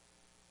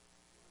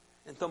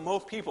 And so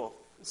most people,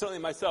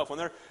 certainly myself, when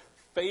they're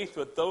faced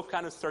with those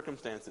kind of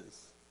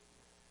circumstances,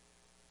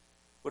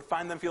 would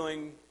find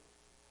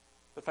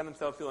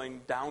themselves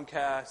feeling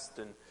downcast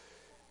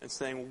and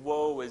saying,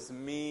 woe is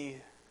me.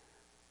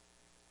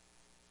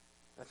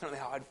 That's certainly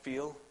how I'd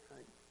feel.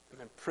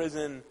 I'm in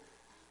prison.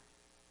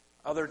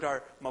 Others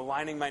are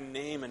maligning my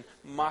name and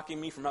mocking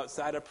me from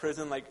outside of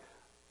prison.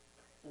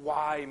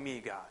 Why me,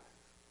 God?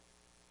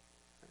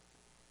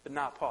 But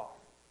not Paul.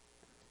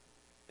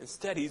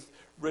 Instead, he's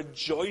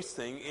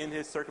rejoicing in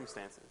his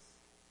circumstances.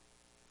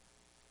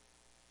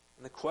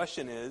 And the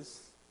question is,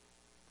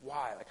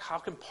 why? How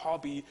can Paul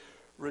be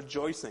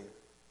rejoicing?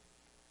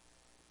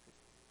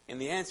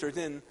 And the answer is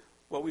in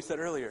what we said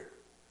earlier.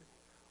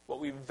 What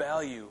we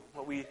value,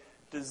 what we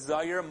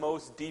desire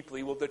most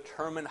deeply will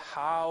determine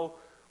how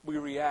we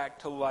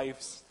react to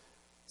life's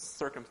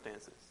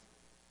circumstances.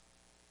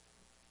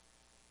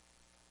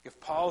 If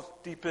Paul's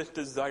deepest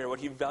desire, what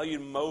he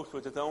valued most,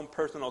 was his own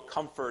personal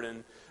comfort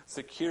and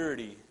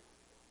security,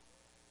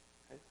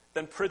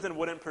 then prison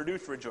wouldn't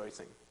produce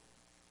rejoicing.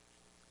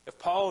 If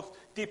Paul's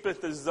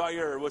deepest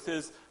desire was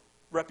his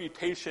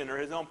reputation or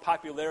his own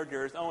popularity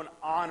or his own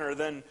honor,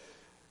 then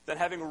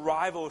having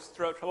rivals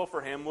throw out trouble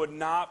for him would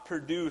not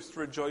produce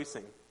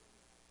rejoicing.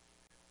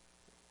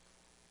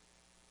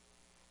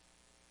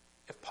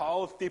 If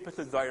Paul's deepest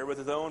desire was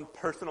his own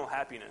personal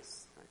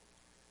happiness,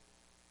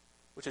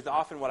 which is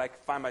often what I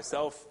find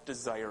myself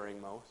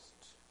desiring most,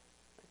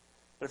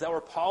 but if that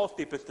were Paul's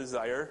deepest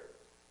desire,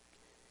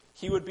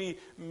 he would be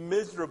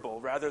miserable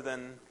rather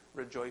than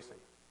rejoicing.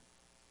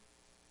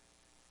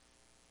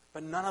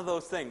 But none of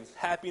those things,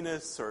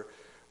 happiness or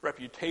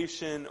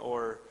reputation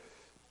or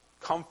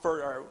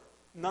comfort,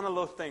 none of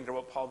those things are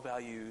what Paul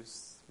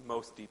values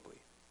most deeply.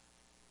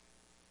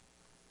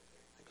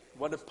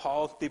 What is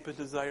Paul's deepest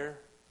desire?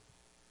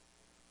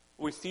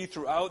 What we see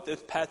throughout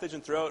this passage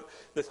and throughout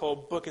this whole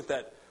book is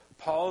that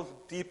Paul's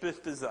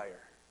deepest desire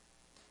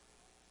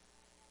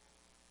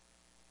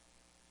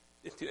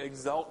is to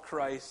exalt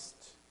Christ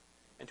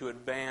and to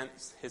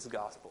advance his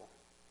gospel.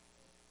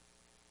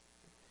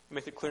 He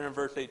makes it clear in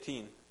verse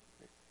 18.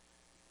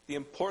 The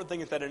important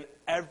thing is that in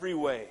every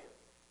way,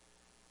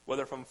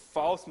 whether from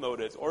false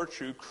motives or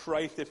true,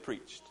 Christ is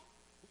preached.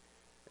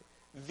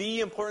 The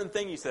important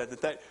thing, he says, is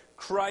that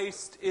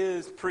Christ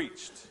is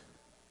preached.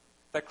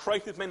 That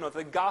Christ is made known, that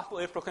the gospel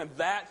is proclaimed.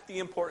 That's the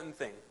important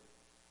thing.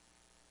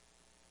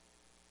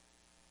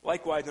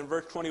 Likewise, in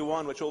verse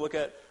 21, which we'll look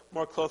at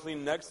more closely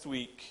next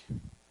week,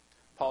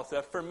 Paul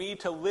says, for me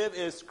to live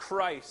is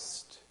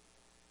Christ,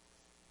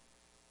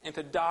 and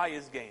to die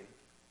is gain.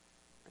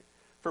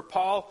 For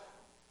Paul,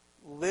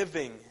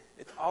 living,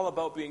 it's all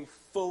about being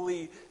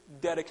fully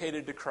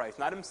dedicated to Christ.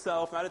 Not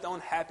himself, not his own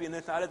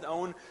happiness, not his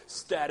own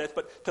status,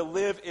 but to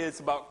live is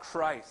about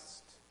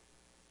Christ.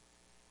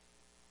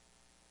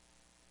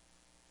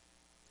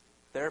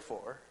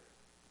 Therefore,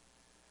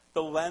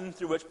 the lens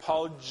through which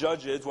Paul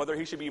judges whether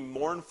he should be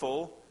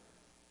mournful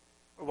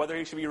or whether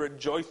he should be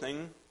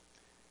rejoicing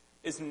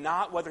is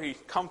not whether he's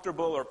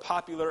comfortable or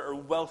popular or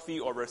wealthy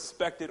or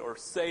respected or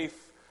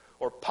safe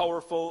or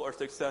powerful or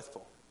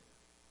successful.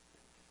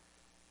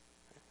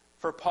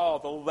 For Paul,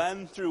 the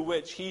lens through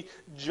which he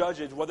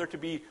judges whether to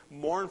be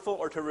mournful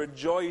or to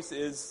rejoice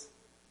is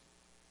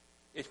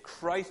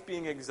Christ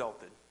being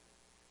exalted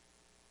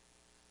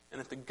and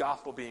it's the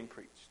gospel being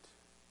preached.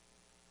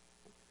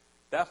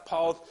 That's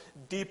Paul's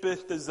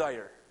deepest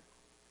desire,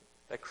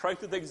 that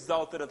Christ is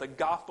exalted and the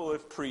gospel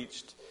is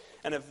preached.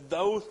 And if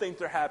those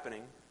things are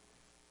happening,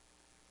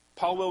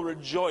 Paul will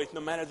rejoice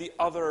no matter the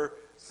other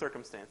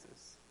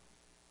circumstances.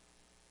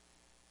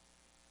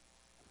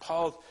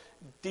 Paul's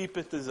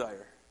deepest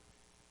desire,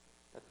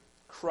 that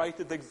Christ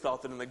is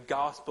exalted and the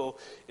gospel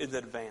is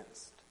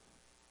advanced.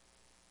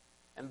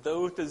 And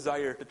those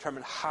desires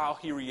determine how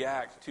he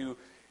reacts to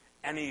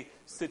any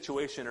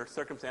situation or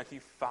circumstance he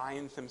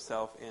finds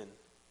himself in.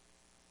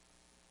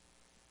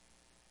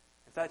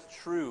 If that's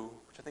true,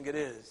 which I think it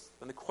is,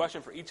 then the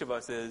question for each of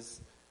us is,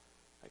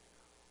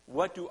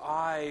 what do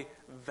I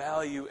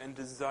value and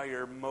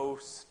desire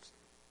most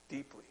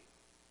deeply?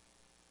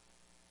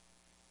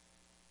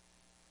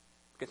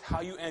 Because how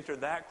you answer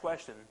that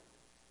question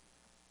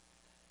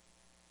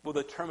will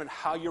determine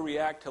how you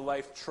react to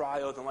life's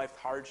trials and life's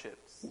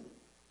hardships.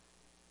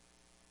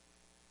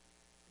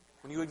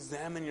 When you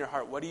examine your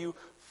heart, what do you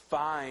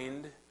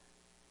find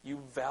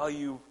you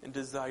value and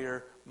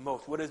desire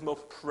most? What is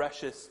most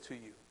precious to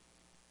you?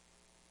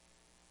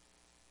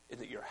 Is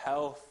it your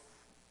health?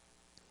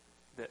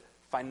 Is it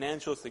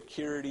financial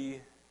security?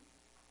 Is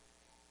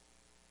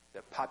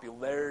it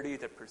popularity?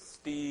 Is it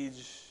prestige?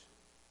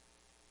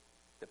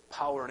 Is it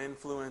power and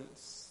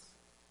influence?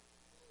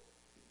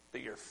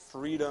 Is it your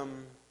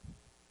freedom?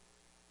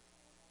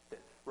 Is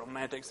it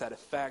romantic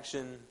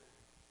satisfaction?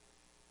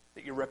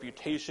 Is it your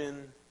reputation?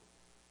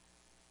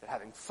 Is it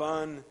having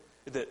fun?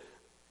 Is it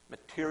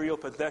material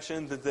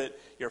possessions? Is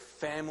it your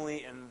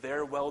family and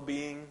their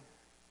well-being?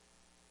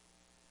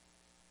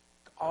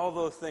 All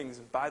those things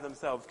by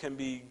themselves can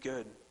be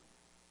good.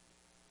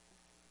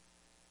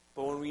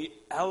 But when we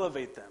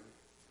elevate them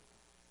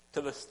to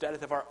the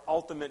status of our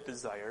ultimate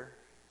desire,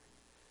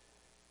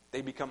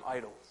 they become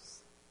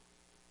idols.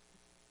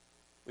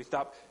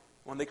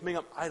 When they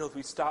become idols,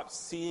 we stop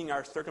seeing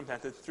our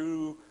circumstances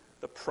through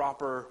the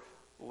proper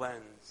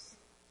lens.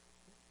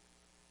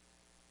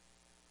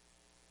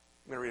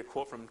 I'm going to read a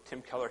quote from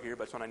Tim Keller here,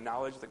 but I just want to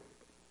acknowledge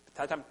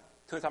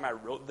the time I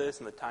wrote this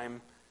and the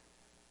time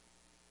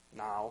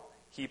now.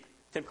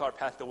 Tim Keller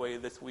passed away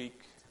this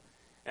week,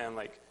 and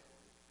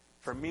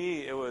for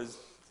me, it was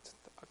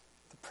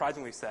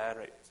surprisingly sad,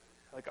 right?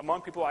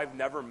 Among people I've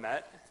never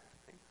met,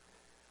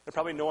 there's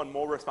probably no one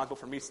more responsible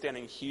for me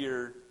standing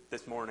here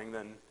this morning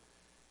than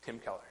Tim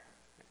Keller.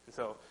 And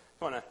so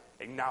I want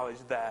to acknowledge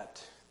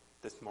that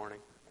this morning.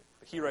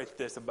 He writes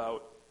this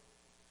about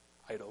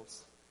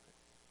idols.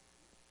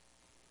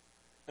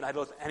 An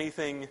idol is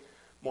anything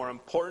more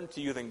important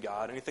to you than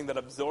God, anything that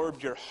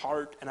absorbs your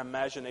heart and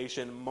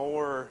imagination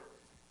more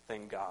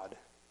than God.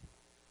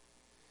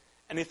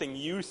 Anything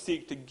you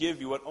seek to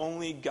give you what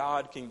only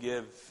God can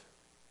give.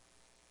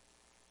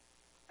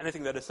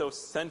 Anything that is so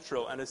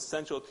central and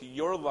essential to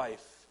your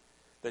life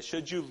that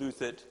should you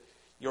lose it,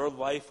 your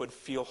life would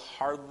feel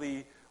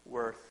hardly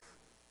worth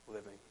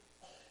living.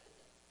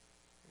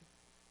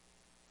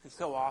 And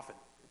so often,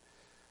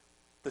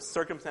 the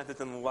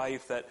circumstances in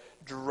life that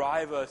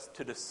drive us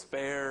to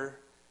despair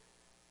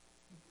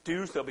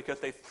do so because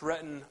they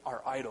threaten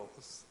our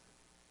idols.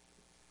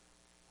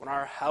 When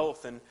our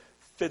health and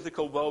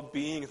physical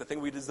well-being is the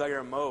thing we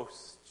desire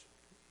most,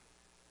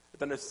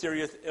 then a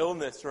serious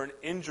illness or an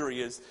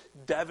injury is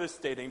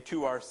devastating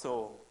to our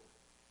soul.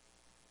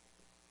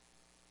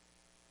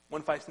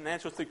 When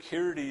financial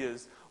security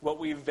is what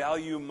we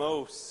value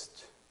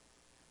most,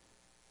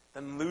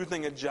 then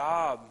losing a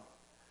job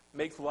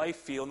makes life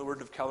feel, in the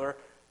words of Keller,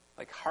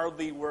 like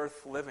hardly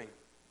worth living.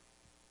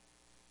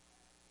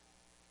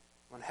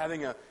 When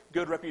having a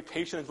good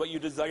reputation is what you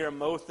desire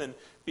most, then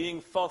being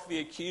falsely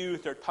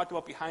accused or talked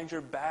about behind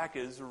your back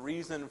is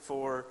reason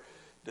for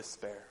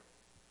despair.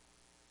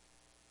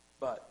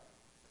 But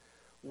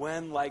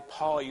when, like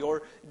Paul,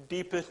 your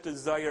deepest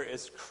desire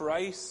is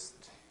Christ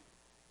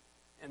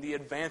and the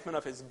advancement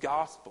of his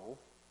gospel,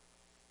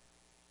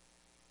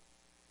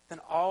 then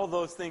all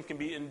those things can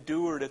be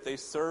endured if they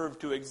serve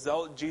to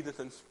exalt Jesus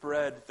and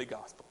spread the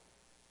gospel.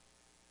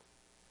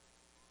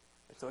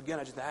 And so again,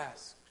 I just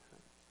ask,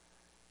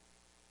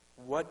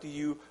 what do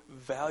you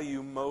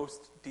value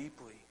most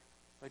deeply?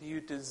 What do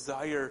you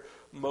desire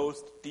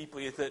most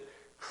deeply? Is it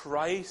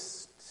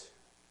Christ?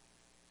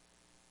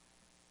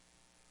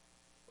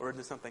 Or is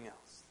it something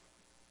else?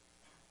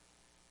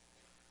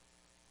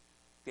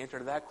 The answer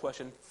to that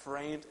question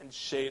frames and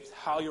shapes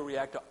how you'll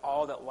react to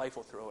all that life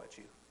will throw at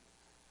you.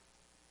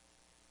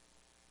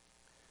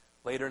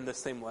 Later in this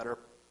same letter,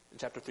 in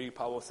chapter 3,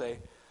 Paul will say,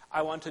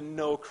 I want to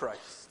know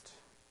Christ.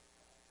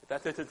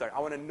 That's his desire. I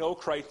want to know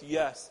Christ,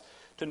 yes,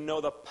 to know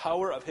the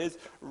power of his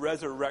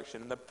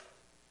resurrection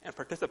and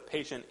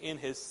participation in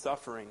his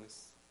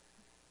sufferings.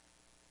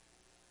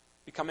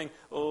 Becoming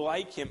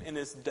like him in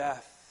his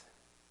death,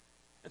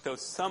 and so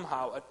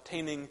somehow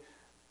attaining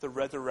the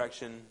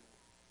resurrection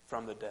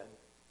from the dead.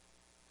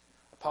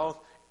 Paul's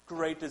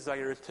great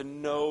desire is to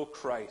know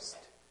Christ,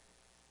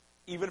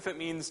 even if it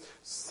means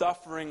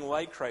suffering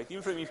like Christ,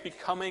 even if it means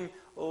becoming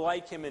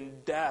like him in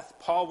death.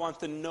 Paul wants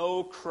to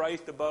know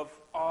Christ above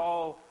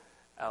all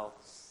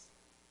else.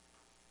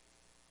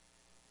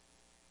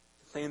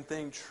 Same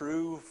thing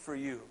true for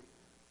you.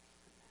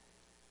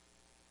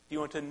 You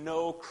want to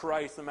know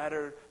Christ no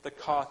matter the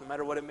cost, no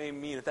matter what it may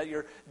mean. Is that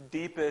your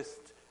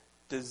deepest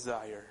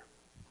desire?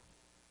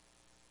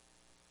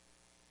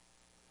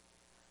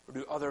 Or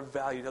do other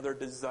values, other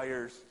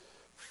desires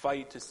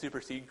fight to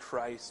supersede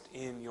Christ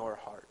in your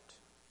heart?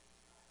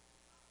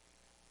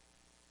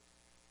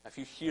 If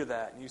you hear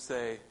that and you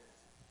say,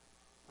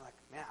 like,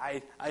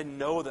 man, I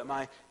know that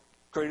my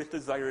greatest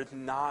desire is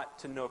not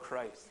to know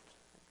Christ.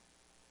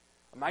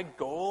 My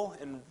goal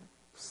in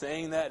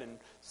saying that and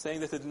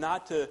saying this is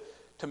not to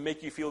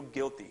make you feel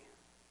guilty.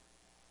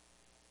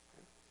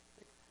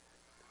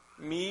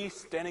 Me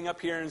standing up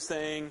here and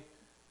saying,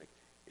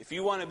 if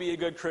you want to be a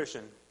good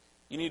Christian,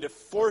 you need to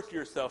force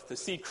yourself to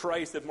see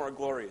Christ as more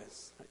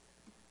glorious.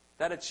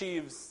 That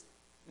achieves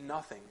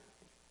nothing.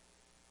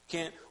 You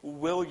can't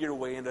will your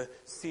way into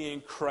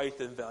seeing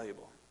Christ as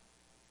valuable.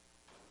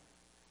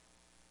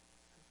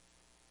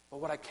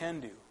 But what I can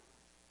do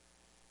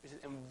is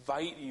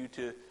invite you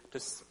to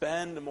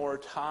spend more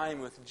time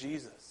with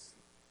Jesus.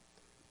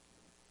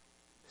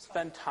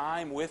 Spend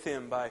time with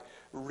him by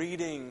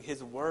reading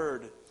his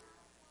word,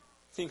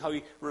 seeing how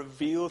he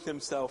reveals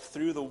himself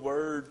through the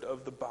word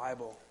of the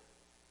Bible.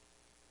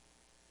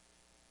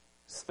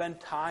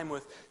 Spend time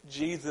with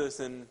Jesus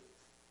in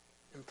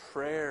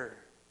prayer.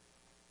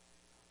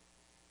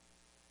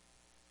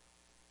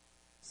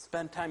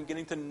 Spend time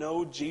getting to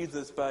know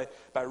Jesus by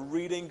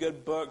reading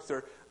good books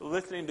or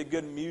listening to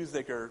good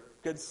music or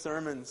good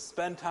sermons.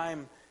 Spend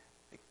time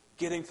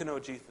getting to know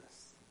Jesus.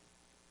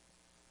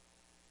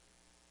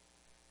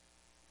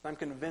 I'm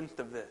convinced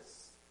of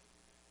this.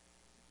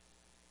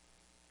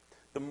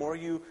 The more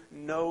you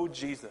know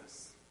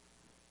Jesus,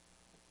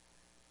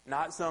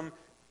 not some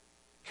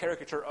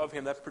caricature of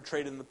him that's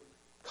portrayed in the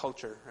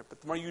culture, right? But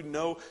the more you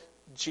know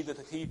Jesus,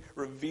 that he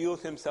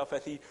reveals himself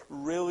as he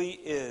really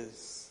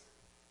is,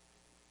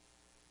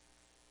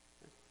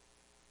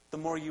 the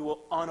more you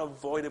will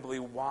unavoidably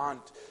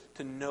want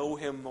to know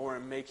him more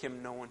and make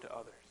him known to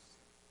others.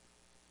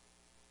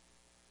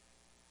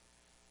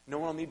 No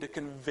one will need to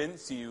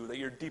convince you that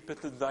your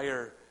deepest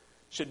desire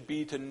should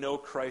be to know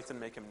Christ and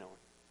make him known.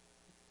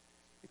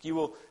 If you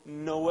will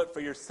know it for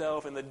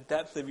yourself in the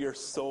depths of your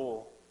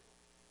soul,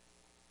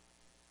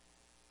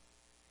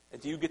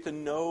 as you get to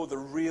know the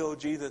real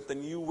Jesus,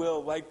 then you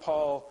will, like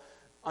Paul,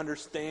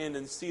 understand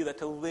and see that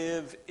to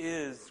live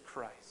is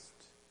Christ.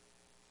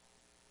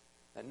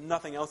 That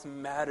nothing else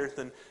matters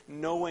than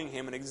knowing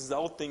him and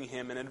exalting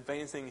him and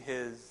advancing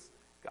his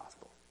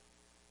gospel.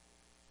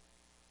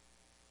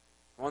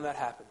 When that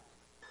happens,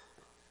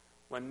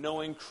 when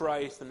knowing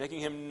Christ and making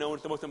him known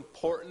is the most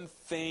important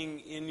thing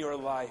in your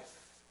life,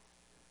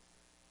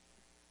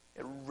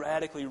 it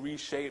radically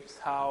reshapes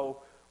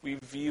how we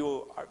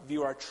view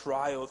our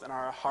trials and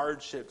our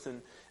hardships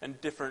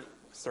and different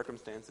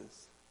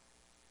circumstances.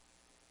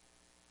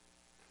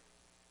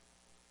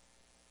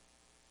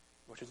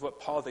 Which is what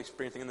Paul's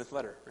experiencing in this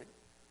letter, right?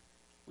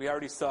 We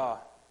already saw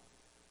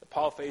that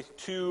Paul faced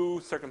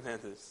two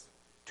circumstances,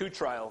 two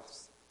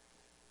trials,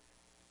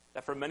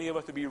 that for many of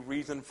us would be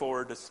reason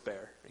for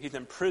despair. He's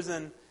in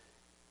prison,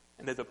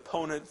 and his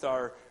opponents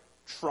are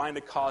trying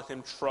to cause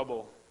him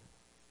trouble.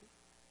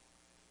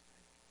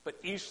 But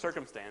each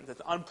circumstance, as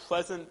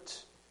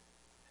unpleasant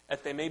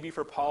as they may be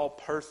for Paul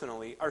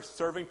personally, are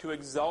serving to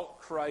exalt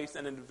Christ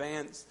and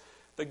advance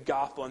the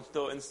gospel. And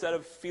so instead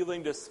of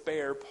feeling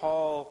despair,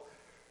 Paul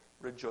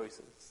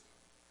rejoices.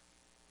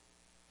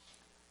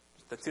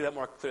 Let's see that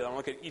more clearly. I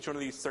want to look at each one of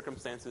these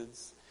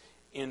circumstances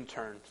in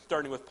turn,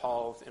 starting with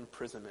Paul's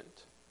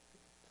imprisonment.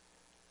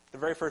 The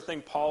very first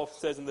thing Paul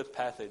says in this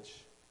passage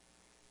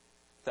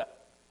is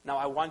that, now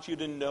I want you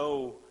to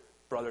know,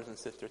 brothers and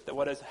sisters, that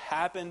what has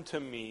happened to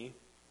me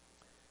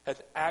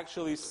has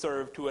actually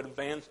served to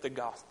advance the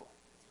gospel.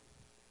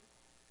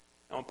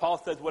 And when Paul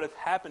says what has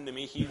happened to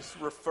me, he's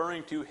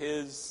referring to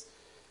his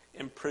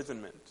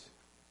imprisonment.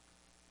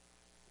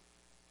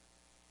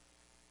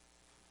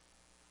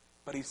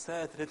 But he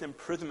says that his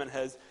imprisonment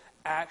has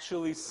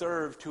actually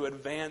served to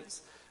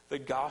advance the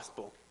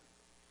gospel.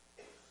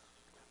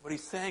 What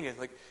he's saying is,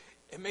 like,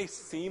 it may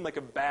seem like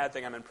a bad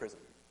thing I'm in prison,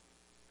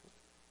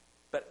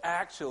 but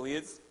actually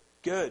it's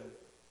good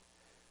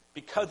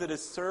because it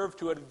has served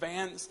to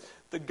advance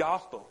the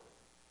gospel.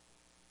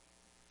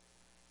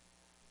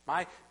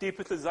 My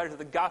deepest desire is that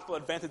the gospel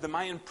advances, and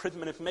my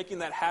imprisonment is making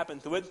that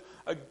happen. So it's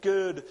a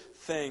good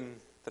thing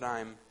that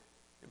I'm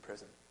in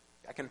prison.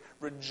 I can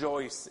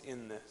rejoice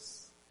in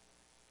this.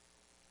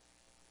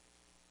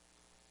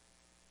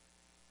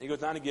 He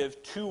goes on to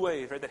give two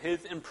ways, right, that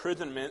his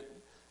imprisonment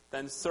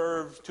then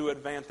served to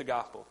advance the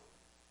gospel.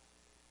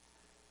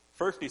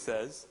 First, he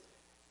says,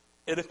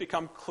 it has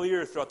become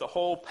clear throughout the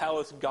whole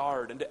palace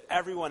guard and to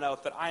everyone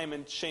else that I am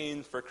in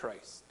chains for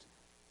Christ.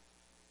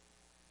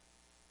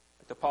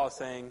 So Paul is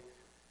saying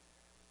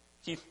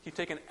he's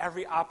taken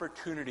every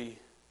opportunity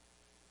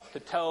to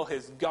tell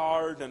his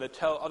guard and to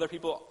tell other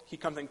people he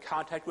comes in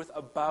contact with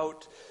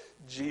about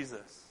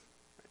Jesus.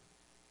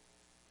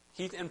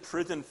 He's in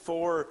prison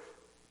for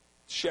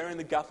sharing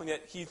the gospel,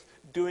 yet he's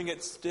doing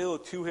it still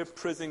to his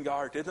prison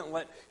guard. He doesn't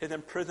let his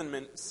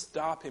imprisonment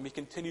stop him. He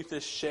continues to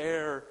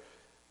share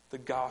the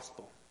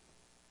gospel.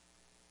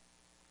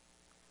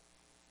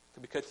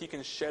 So because he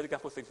can share the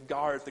gospel with his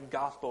guards, the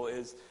gospel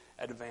is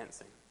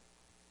advancing.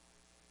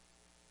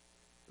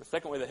 The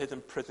second way that his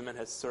imprisonment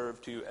has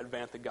served to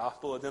advance the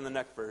gospel is in the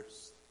next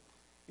verse.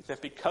 He says,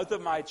 because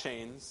of my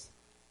chains,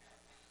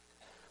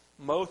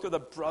 most of the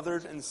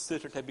brothers and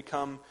sisters have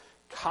become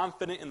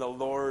confident in the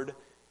Lord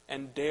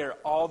and dare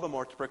all the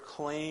more to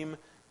proclaim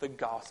the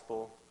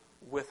gospel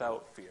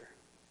without fear.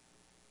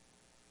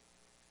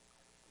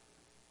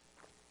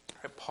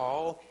 Right,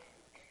 Paul,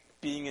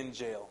 being in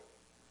jail,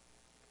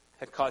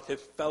 had caused his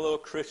fellow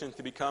Christians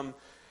to become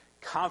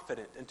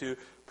confident and to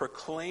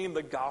proclaim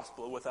the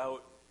gospel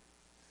without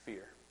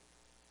fear.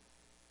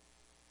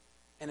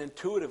 And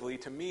intuitively,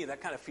 to me, that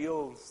kind of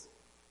feels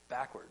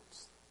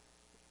backwards.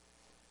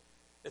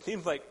 It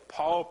seems like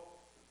Paul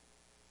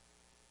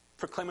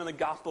proclaiming the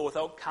gospel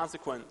without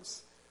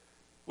consequence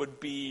would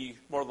be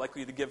more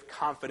likely to give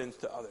confidence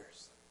to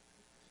others.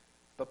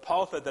 But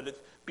Paul said that it's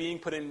being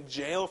put in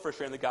jail for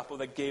sharing the gospel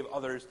that gave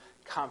others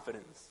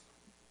confidence.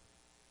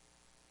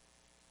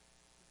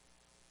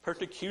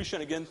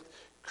 Persecution against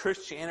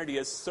Christianity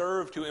has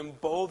served to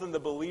embolden the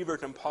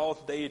believers in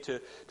Paul's day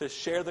to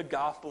share the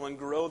gospel and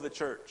grow the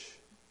church.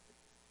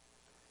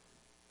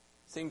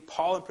 Seeing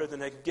Paul in prison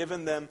has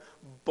given them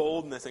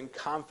boldness and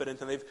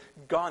confidence, and they've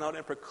gone out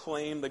and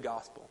proclaimed the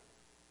gospel.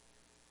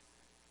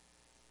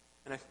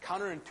 And as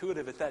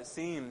counterintuitive as that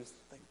seems,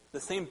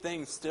 the same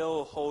thing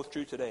still holds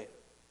true today.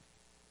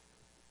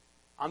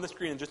 On the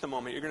screen in just a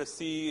moment, you're going to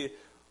see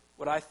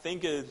what I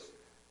think is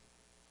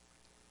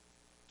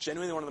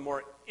genuinely one of the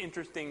more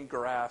interesting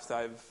graphs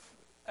I've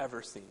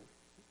ever seen.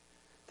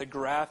 The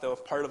graph that was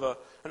part of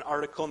an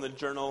article in the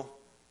journal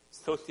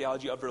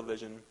Sociology of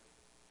Religion.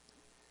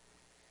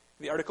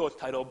 The article is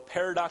titled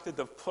Paradoxes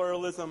of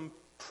Pluralism,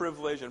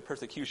 Privilege, and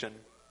Persecution,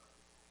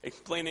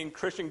 explaining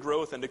Christian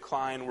growth and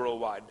decline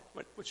worldwide,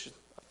 which is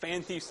a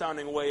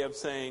fancy-sounding way of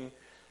saying,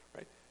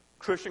 right,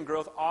 Christian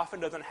growth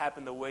often doesn't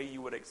happen the way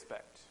you would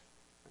expect.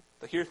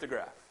 So here's the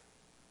graph.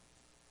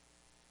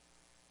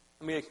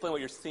 Let me explain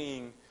what you're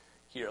seeing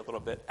here a little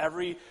bit.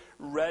 Every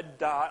red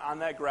dot on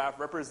that graph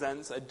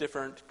represents a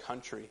different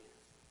country.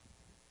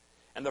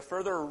 And the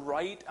further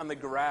right on the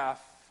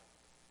graph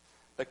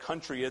the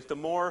country is, the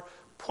more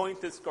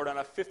points it's scored on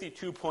a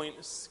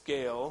 52-point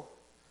scale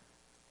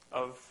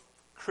of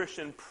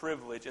Christian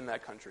privilege in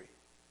that country.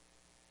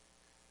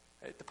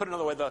 Right? To put it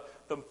another way,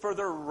 the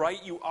further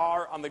right you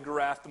are on the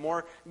graph, the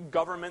more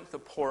government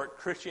support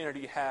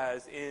Christianity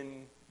has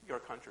in your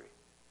country.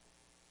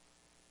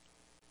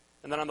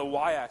 And then on the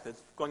y-axis,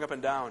 going up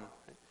and down,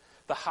 right,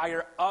 the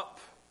higher up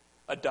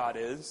a dot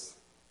is,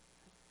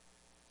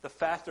 the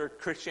faster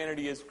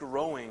Christianity is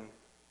growing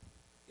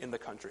in the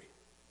country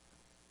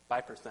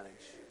by percentage.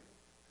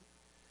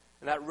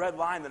 And that red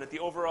line then is the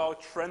overall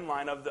trend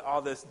line of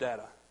all this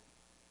data.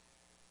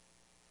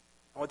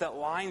 And what that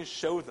line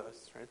shows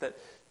us, right, that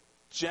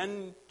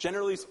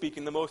generally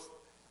speaking,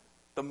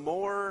 the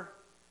more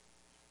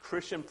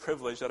Christian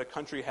privilege that a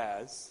country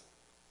has,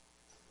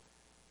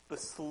 the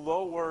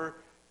slower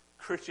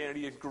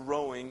Christianity is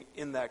growing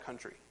in that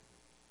country,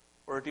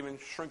 or it's even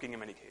shrinking in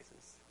many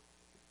cases.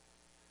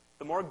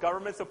 The more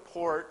government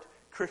support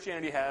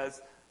Christianity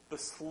has, the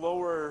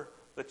slower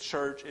the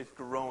church is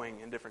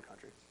growing in different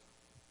countries.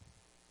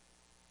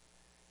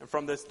 And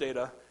from this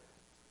data,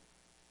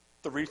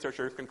 the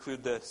researchers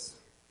conclude this.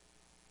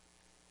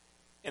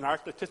 In our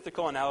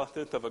statistical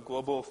analysis of a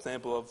global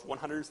sample of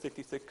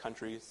 166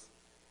 countries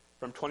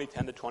from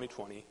 2010 to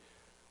 2020,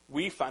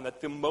 we find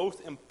that the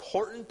most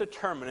important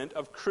determinant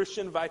of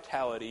Christian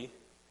vitality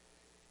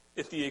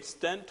is the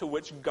extent to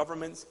which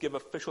governments give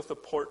official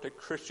support to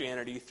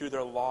Christianity through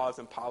their laws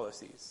and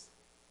policies.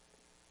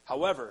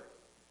 However,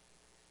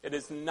 it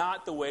is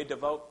not the way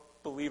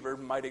devout believers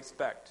might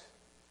expect.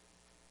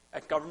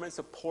 As government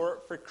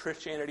support for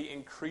Christianity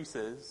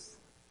increases,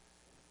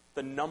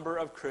 the number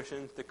of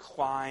Christians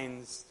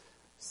declines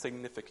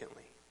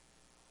significantly.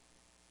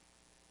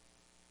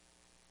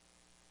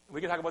 We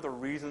can talk about the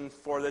reasons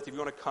for this. If you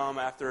want to come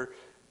after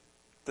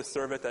the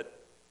service at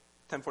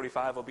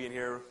 10:45, I'll be in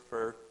here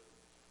to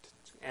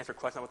answer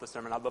questions about the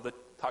sermon. I'd love to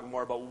talk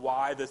more about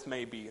why this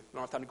may be. We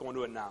don't have time to go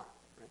into it now.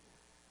 Right?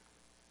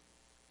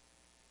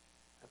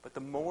 But the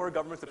more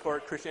government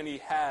support Christianity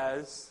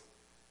has,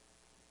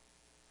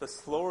 the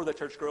slower the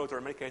church grows, or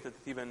in many cases,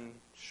 it's even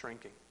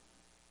shrinking.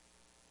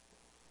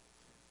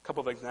 A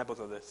couple of examples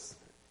of this.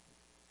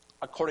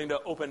 According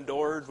to Open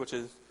Doors, which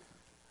is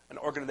an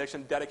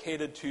organization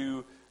dedicated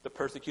to the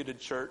persecuted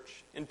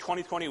church, in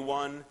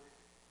 2021,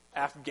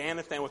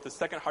 Afghanistan was the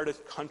second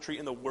hardest country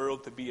in the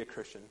world to be a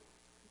Christian.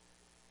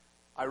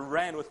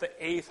 Iran was the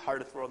 8th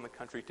hardest world in the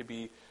country to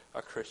be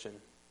a Christian.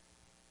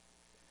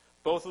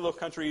 Both of those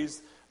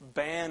countries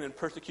ban and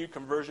persecute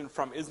conversion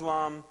from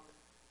Islam.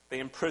 They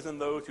imprison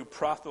those who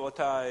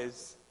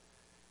proselytize,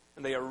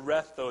 and they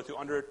arrest those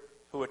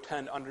who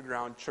attend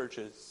underground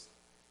churches.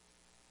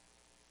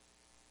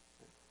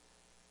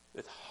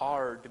 It's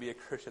hard to be a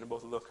Christian in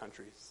both of those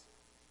countries.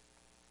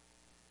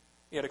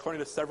 Yet, according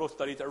to several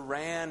studies,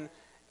 Iran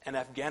and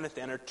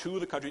Afghanistan are two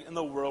of the countries in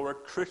the world where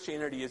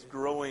Christianity is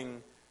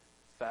growing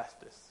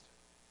fastest.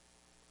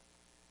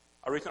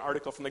 A recent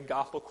article from the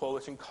Gospel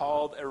Coalition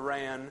called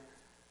Iran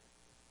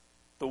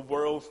the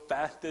world's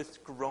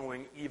fastest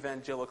growing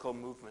evangelical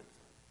movement.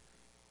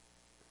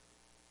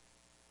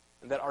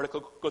 And that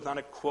article goes on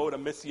to quote a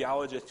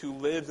missiologist who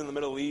lives in the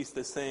Middle East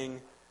as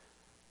saying,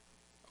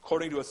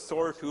 according to a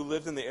source who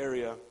lives in the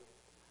area,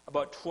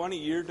 about 20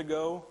 years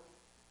ago,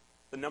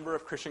 the number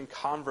of Christian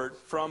converts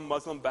from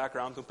Muslim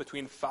backgrounds was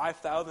between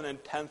 5,000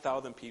 and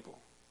 10,000 people.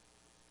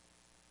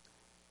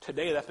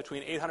 Today, that's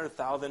between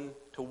 800,000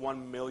 to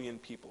 1 million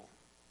people.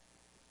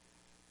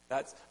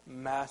 That's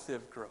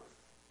massive growth.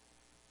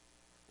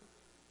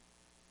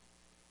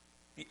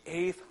 The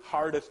 8th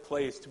hardest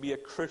place to be a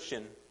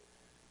Christian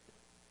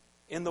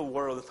in the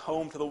world is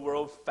home to the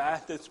world's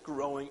fastest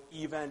growing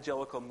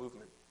evangelical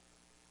movement.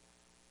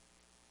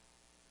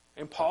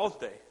 In Paul's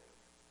day,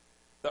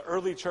 the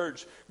early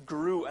church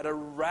grew at a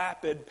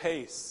rapid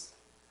pace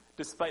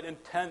despite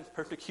intense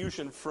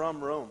persecution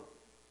from Rome.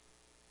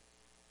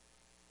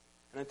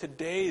 And in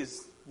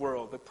today's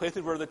world, the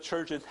places where the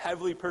church is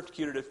heavily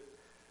persecuted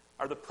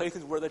are the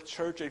places where the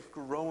church is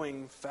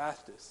growing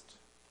fastest.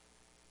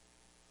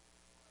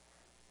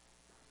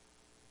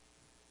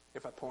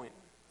 If I point.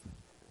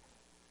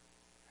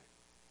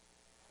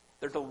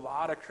 There's a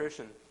lot of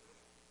Christians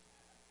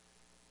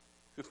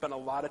who spend a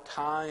lot of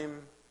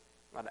time,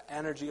 a lot of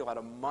energy, a lot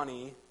of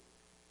money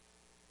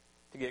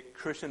to get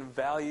Christian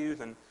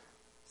values and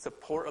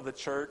support of the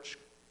church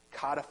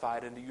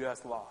codified into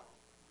U.S. law.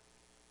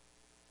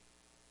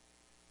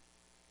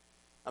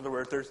 In other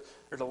words, there's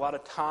a lot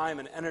of time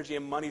and energy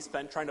and money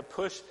spent trying to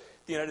push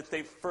the United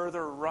States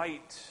further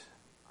right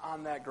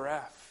on that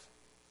graph.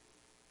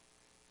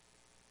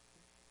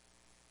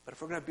 But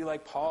if we're going to be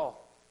like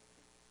Paul,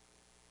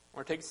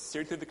 we're going to take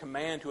seriously the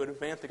command to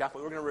advance the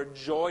gospel, we're going to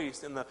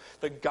rejoice in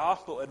the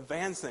gospel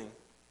advancing,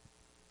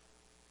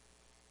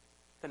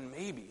 then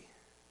maybe,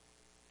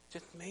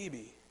 just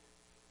maybe,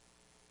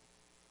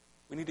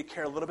 we need to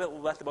care a little bit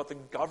less about the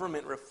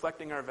government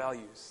reflecting our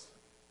values.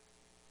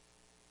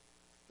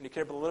 We need to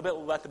care a little bit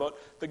less about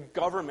the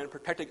government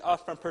protecting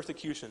us from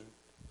persecution.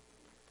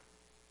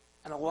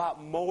 And a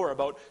lot more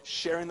about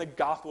sharing the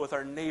gospel with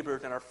our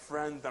neighbors and our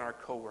friends and our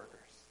coworkers.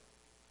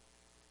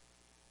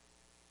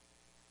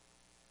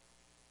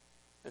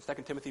 In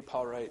 2 Timothy,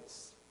 Paul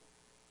writes,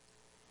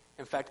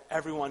 in fact,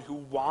 everyone who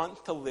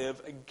wants to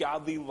live a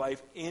godly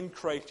life in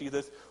Christ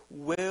Jesus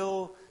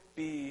will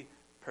be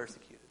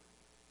persecuted.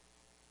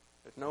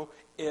 There's no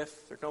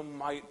if, there's no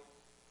might,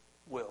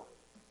 will.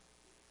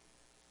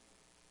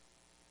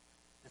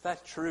 If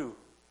that's true,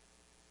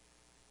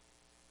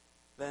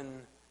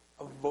 then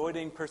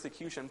avoiding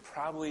persecution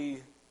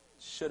probably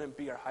shouldn't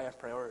be our highest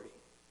priority.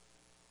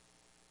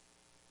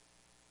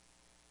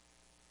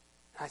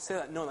 I say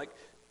that knowing,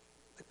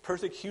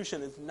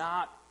 persecution is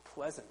not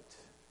pleasant.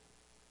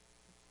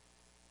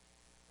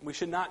 We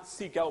should not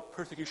seek out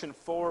persecution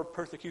for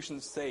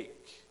persecution's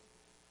sake.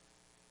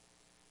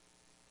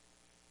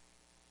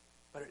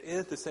 But it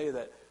is to say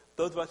that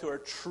those of us who are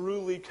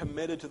truly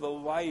committed to the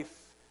life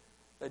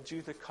that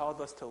Jesus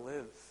called us to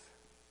live,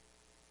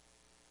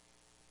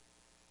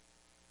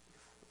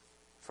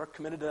 if we're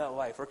committed to that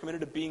life, we're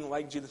committed to being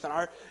like Jesus, and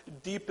our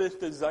deepest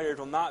desires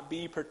will not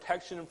be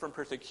protection from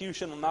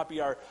persecution, will not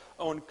be our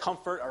own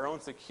comfort, our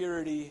own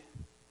security.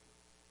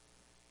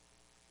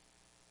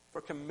 If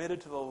we're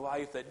committed to the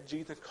life that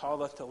Jesus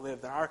called us to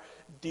live, then our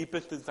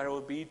deepest desire will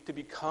be to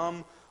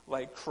become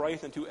like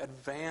Christ and to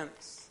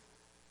advance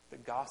the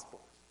gospel.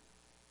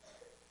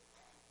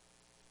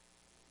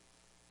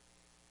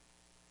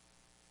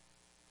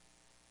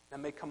 That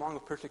may come along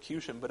with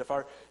persecution, but if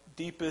our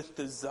deepest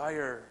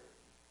desire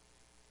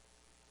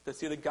to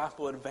see the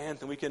gospel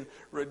advance, then we can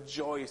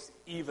rejoice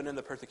even in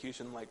the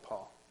persecution like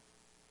Paul.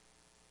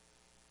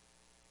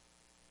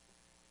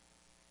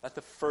 That's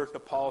the first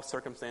of Paul's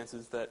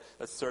circumstances that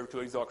serve to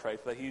exalt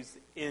Christ, that he's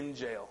in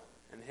jail.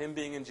 And him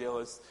being in jail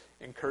is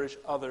encourage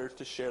others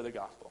to share the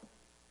gospel.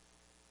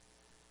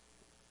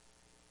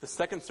 The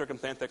second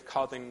circumstance that's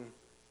causing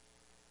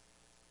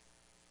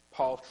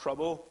Paul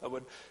trouble, that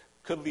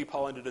could lead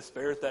Paul into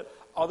despair, is that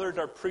others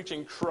are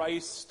preaching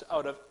Christ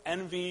out of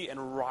envy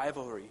and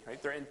rivalry.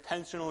 Right? They're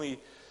intentionally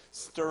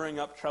stirring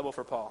up trouble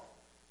for Paul.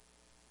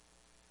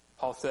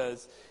 Paul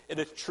says, "It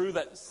is true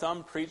that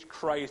some preach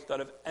Christ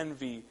out of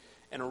envy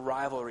and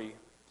rivalry,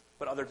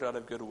 but others out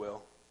of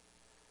goodwill.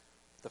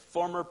 The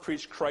former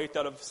preach Christ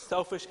out of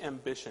selfish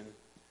ambition,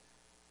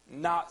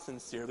 not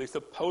sincerely,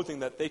 supposing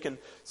that they can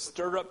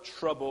stir up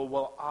trouble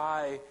while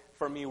I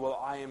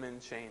am in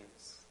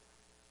chains."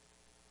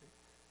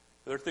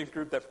 There's this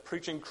group that's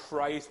preaching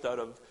Christ out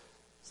of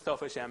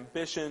selfish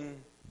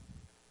ambition,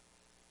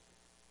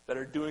 that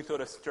are doing so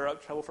to stir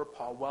up trouble for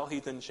Paul while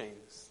he's in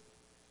chains.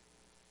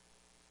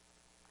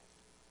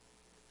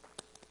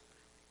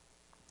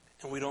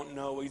 And we don't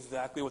know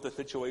exactly what the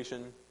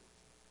situation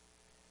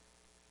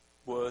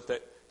was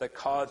that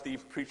caused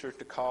these preachers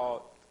to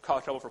cause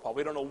trouble for Paul.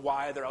 We don't know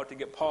why they're out to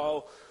get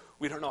Paul.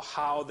 We don't know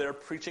how their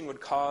preaching would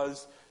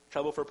cause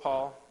trouble for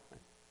Paul.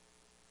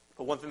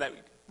 But one thing that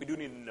we do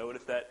need to note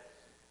is that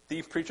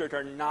these preachers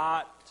are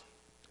not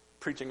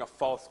preaching a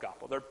false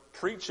gospel. They're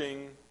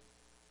preaching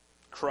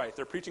Christ.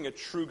 They're preaching a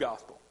true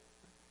gospel.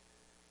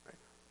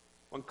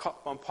 When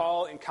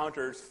Paul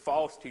encounters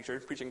false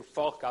teachers preaching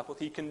false gospels,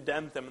 he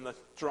condemns them in the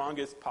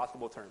strongest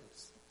possible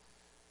terms.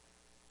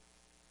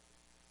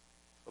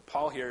 But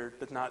Paul here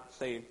does not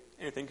say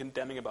anything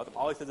condemning about them.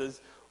 All he says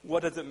is,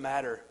 what does it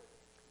matter?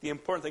 The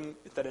important thing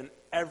is that in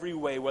every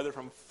way, whether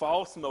from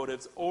false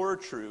motives or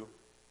true,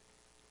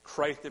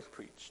 Christ is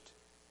preached.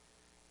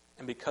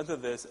 And because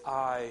of this,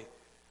 I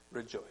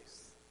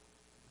rejoice.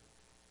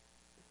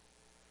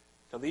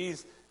 So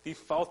these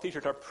false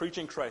teachers are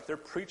preaching Christ. They're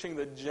preaching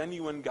the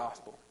genuine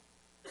gospel.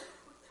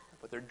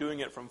 But they're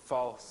doing it from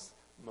false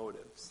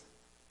motives.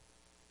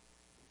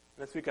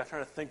 And this week I'm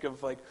trying to think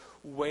of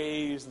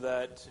ways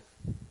that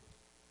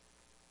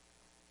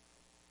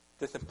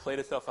this has played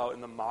itself out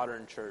in the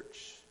modern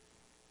church.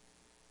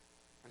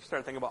 I just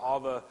started thinking about all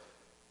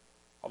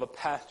the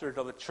pastors,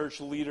 all the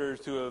church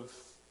leaders who have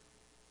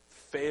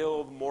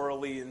failed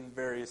morally in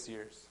various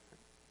years.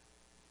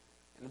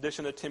 In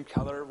addition to Tim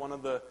Keller, one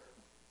of the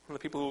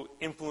people who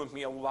influenced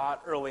me a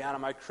lot early on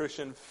in my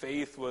Christian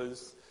faith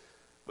was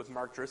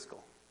Mark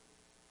Driscoll.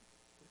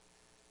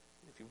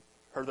 If you've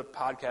heard the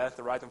podcast,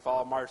 The Rise and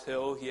Fall of Mars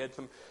Hill, he had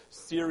some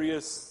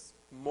serious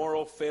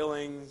moral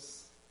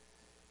failings.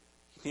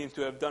 He seems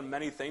to have done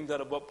many things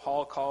out of what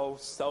Paul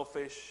calls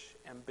selfish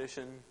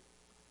ambition.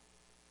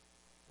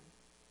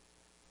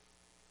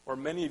 Or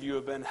many of you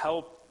have been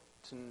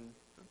helped and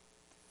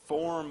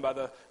formed by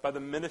the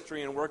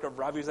ministry and work of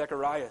Ravi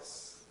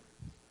Zacharias,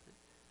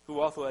 who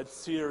also had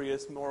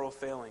serious moral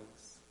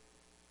failings.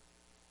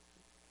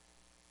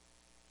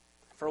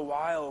 For a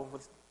while,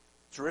 with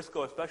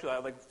Driscoll especially,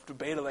 I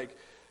debated,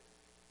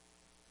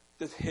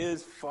 does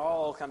his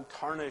fall kind of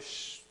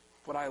tarnish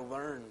what I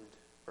learned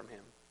from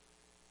him?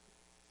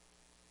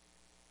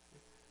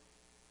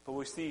 But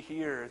we see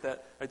here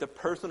that the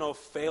personal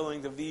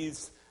failings of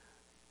these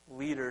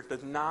leaders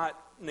does not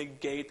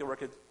negate the work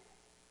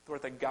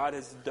that God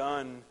has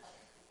done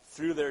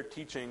through their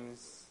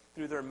teachings,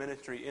 through their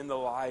ministry in the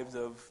lives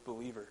of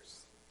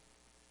believers.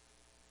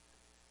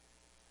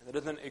 And that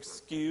doesn't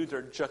excuse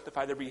or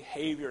justify their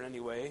behavior in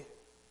any way.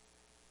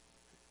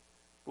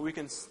 But we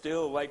can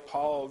still, like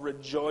Paul,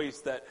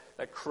 rejoice that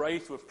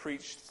Christ was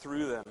preached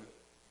through them.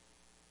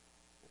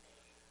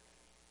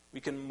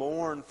 We can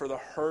mourn for the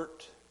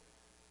hurt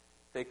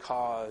they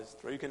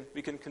caused, or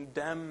we can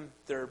condemn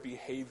their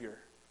behavior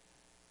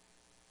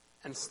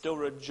and still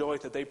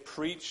rejoice that they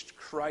preached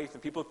Christ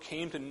and people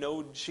came to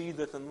know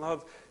Jesus and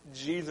love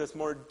Jesus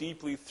more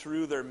deeply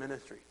through their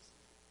ministries.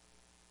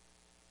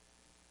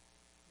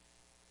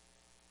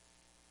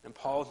 In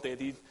Paul's day,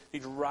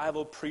 these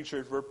rival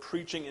preachers were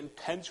preaching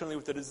intentionally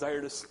with the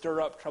desire to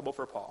stir up trouble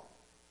for Paul.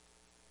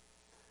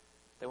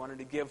 They wanted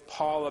to give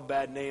Paul a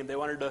bad name. They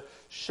wanted to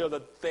show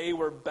that they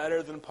were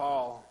better than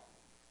Paul.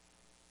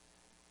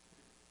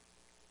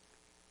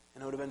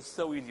 And it would have been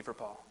so easy for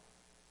Paul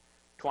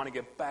to want to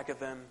get back at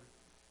them,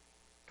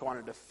 to want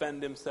to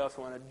defend himself,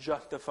 to want to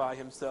justify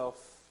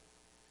himself,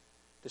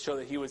 to show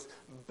that he was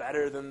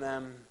better than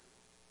them.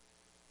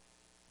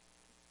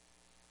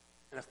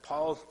 And if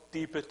Paul's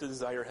deepest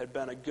desire had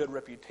been a good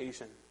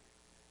reputation,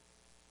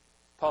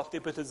 Paul's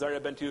deepest desire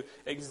had been to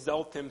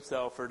exalt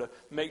himself or to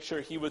make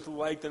sure he was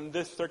liked, then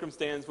this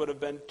circumstance would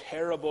have been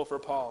terrible for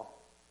Paul.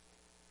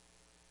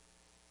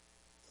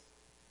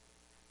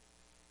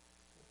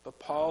 But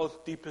Paul's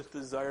deepest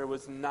desire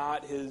was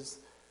not his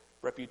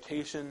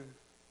reputation.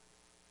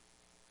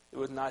 It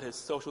was not his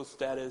social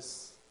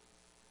status.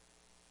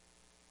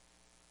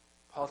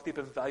 Paul's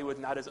deepest value was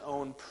not his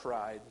own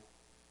pride.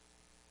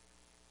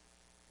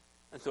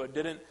 And so it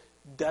didn't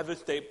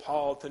devastate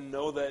Paul to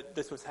know that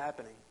this was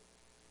happening.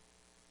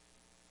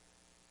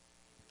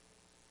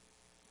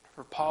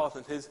 For Paul,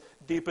 since his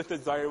deepest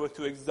desire was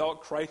to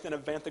exalt Christ and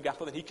advance the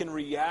gospel, that he can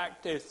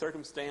react to his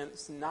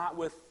circumstance not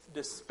with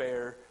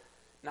despair,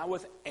 not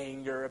with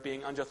anger at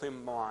being unjustly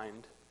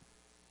maligned,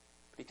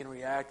 but he can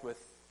react with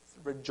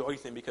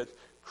rejoicing because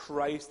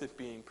Christ is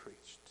being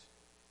preached.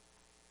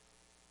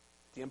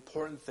 The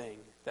important thing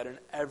that in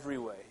every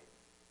way,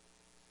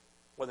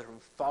 whether from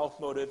false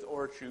motives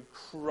or true,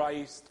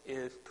 Christ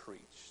is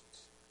preached.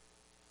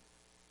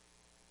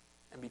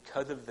 And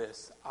because of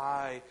this,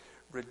 I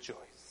rejoice.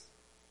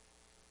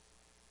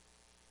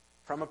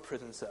 From a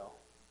prison cell,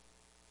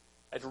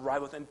 as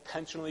rivals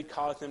intentionally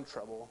cause him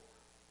trouble,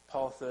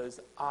 Paul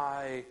says,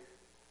 I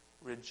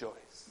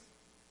rejoice.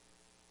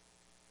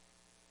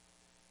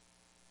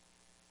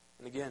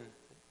 And again,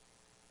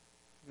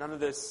 none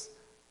of this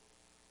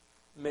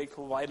makes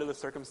light of the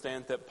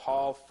circumstance that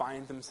Paul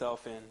finds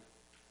himself in.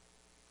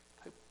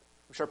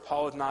 I'm sure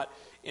Paul is not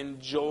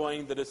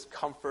enjoying the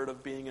discomfort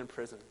of being in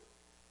prison.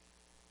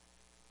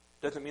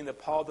 Doesn't mean that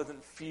Paul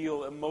doesn't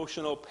feel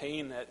emotional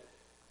pain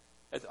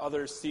as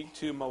others seek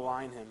to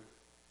malign him.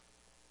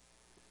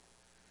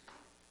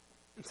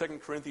 In 2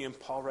 Corinthians,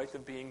 Paul writes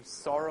of being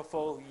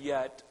sorrowful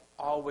yet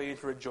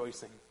always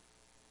rejoicing.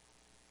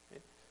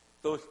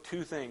 Those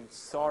two things,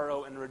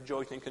 sorrow and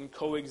rejoicing, can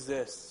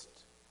coexist.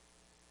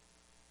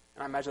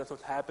 And I imagine that's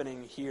what's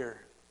happening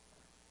here.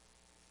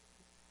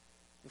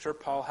 I'm sure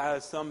Paul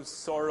has some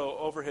sorrow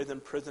over his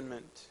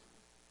imprisonment.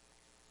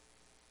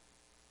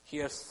 He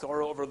has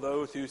sorrow over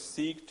those who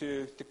seek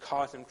to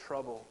cause him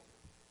trouble.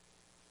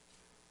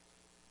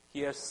 He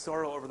has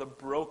sorrow over the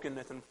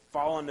brokenness and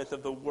fallenness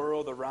of the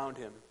world around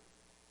him.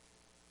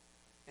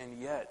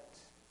 And yet,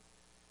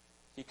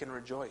 he can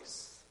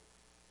rejoice.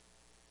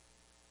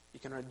 He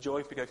can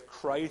rejoice because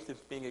Christ is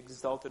being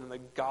exalted and the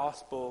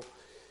gospel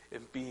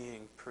is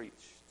being preached.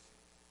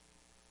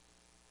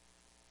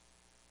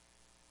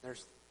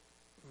 There's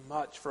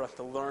much for us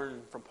to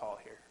learn from Paul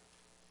here.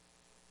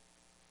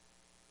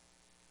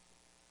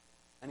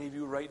 Many of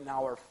you right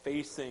now are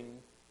facing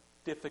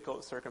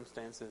difficult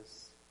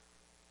circumstances.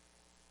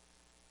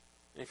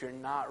 And if you're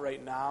not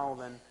right now,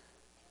 then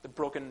the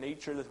broken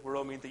nature of this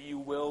world means that you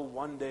will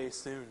one day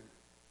soon.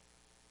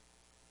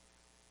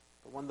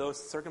 But when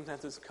those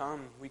circumstances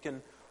come, we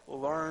can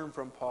learn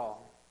from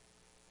Paul.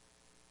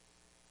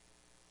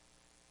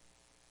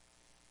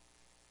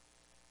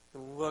 We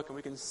can look and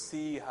we can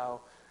see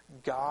how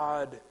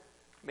God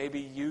may be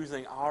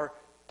using our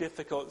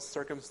difficult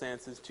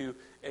circumstances to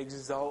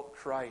exalt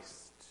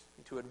Christ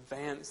and to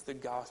advance the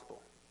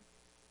gospel.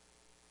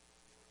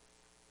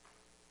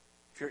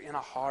 If you're in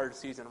a hard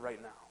season right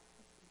now,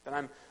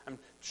 then I'm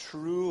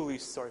truly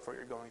sorry for what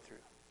you're going through.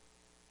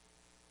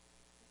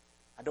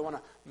 I don't want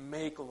to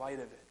make light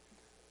of it.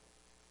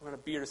 I want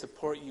to be here to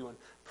support you and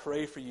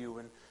pray for you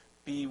and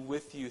be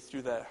with you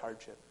through that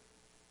hardship.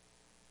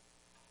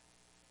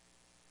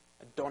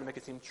 I don't want to make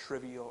it seem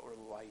trivial or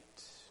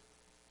light.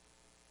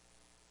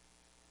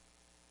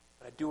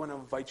 But I do want to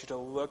invite you to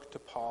look to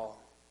Paul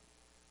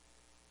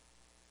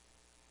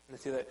and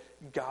to see that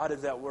God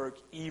is at work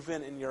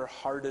even in your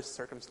hardest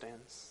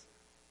circumstance.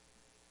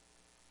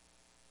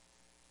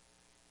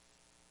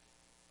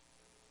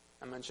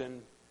 I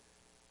mentioned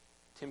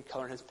Tim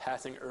Keller and his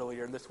passing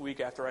earlier. And this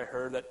week after I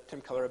heard that Tim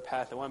Keller had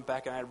passed, I went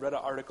back and I read an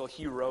article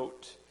he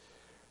wrote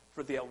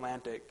for The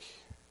Atlantic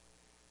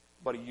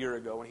about a year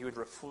ago when he was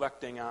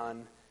reflecting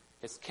on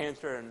his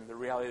cancer and the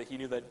reality that he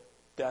knew that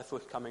death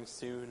was coming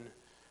soon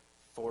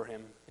for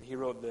him. And he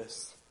wrote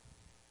this: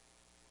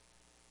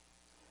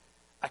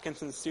 I can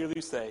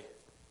sincerely say,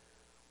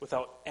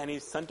 without any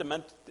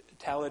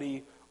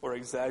sentimentality or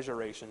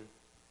exaggeration,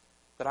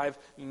 that I've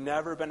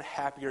never been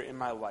happier in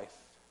my life,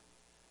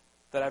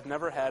 that I've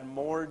never had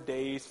more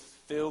days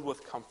filled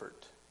with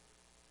comfort.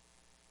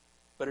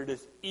 But it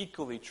is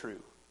equally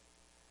true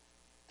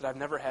that I've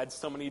never had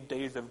so many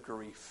days of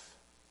grief.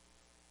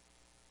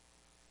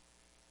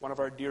 One of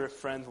our dearest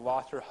friends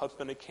lost her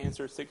husband to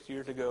cancer 6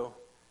 years ago.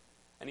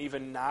 And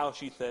even now,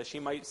 she says, she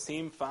might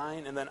seem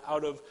fine, and then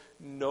out of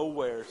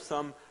nowhere,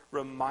 some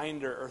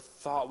reminder or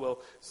thought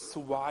will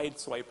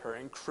sideswipe her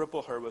and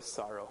cripple her with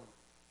sorrow.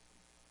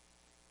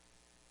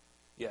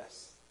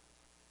 Yes.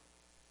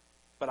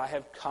 But I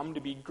have come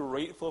to be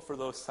grateful for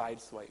those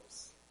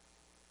sideswipes,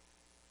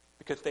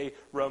 because they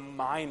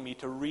remind me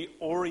to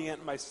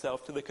reorient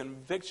myself to the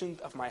convictions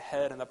of my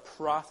head and the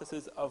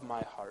processes of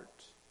my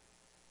heart.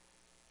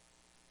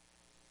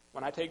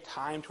 When I take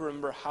time to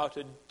remember how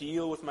to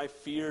deal with my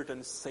fears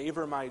and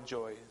savor my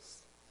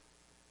joys,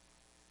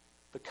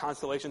 the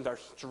consolations are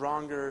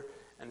stronger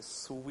and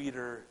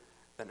sweeter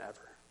than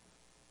ever.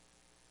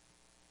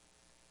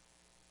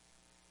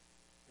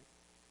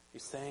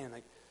 He's saying,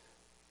 like,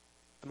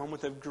 the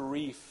moments of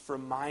grief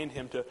remind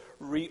him to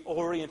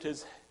reorient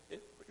his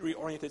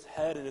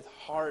head and his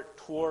heart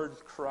toward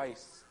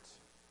Christ.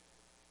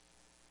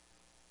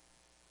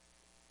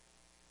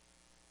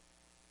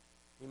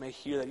 You may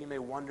hear that. You may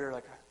wonder,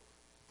 like,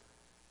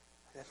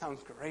 that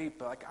sounds great,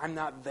 but like, I'm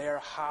not there.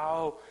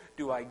 How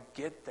do I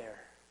get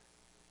there?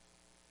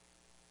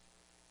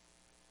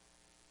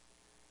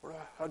 How do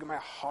I get my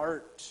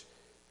heart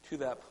to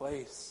that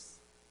place?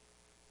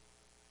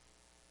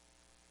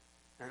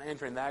 And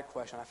answering that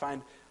question, I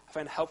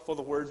find helpful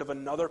the words of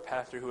another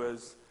pastor who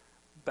has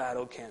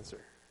battled cancer.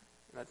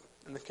 And that's,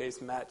 in this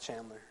case, Matt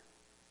Chandler.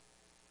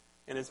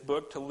 In his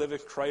book, To Live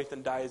as Christ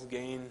and Die as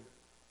Gain,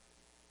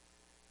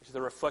 which is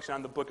a reflection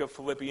on the book of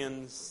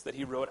Philippians that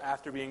he wrote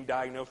after being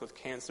diagnosed with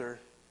cancer,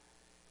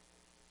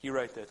 He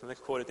writes this, and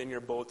let's quote it in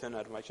your bulletin.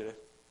 I'd invite you to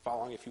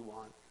follow along if you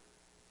want.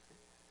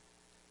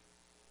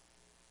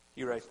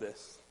 He writes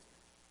this.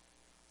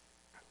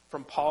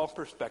 From Paul's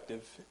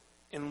perspective,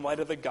 in light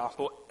of the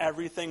gospel,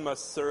 everything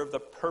must serve the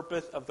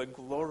purpose of the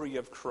glory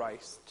of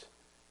Christ.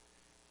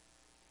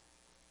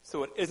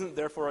 So it isn't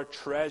therefore a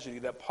tragedy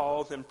that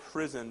Paul's in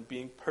prison,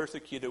 being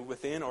persecuted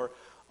within or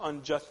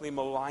unjustly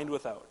maligned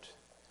without.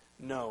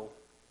 No,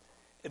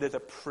 it is a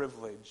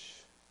privilege.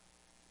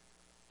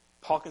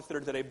 Paul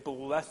considers it a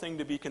blessing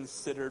to be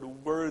considered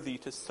worthy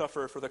to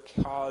suffer for the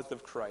cause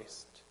of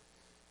Christ.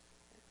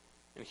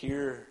 And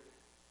here,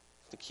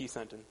 the key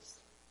sentence.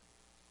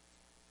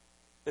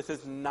 This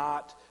is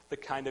not the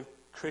kind of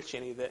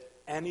Christianity that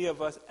any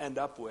of us end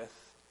up with,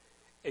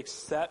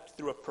 except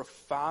through a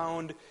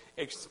profound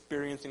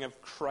experiencing of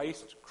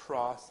Christ's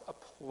cross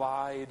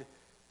applied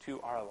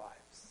to our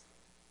lives.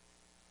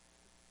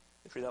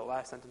 Let's read that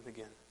last sentence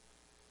again.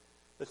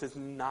 This is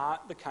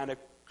not the kind of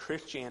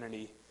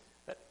Christianity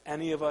that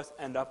any of us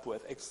end up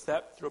with,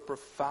 except through a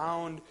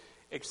profound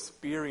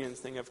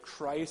experiencing of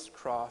Christ's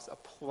cross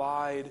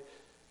applied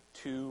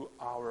to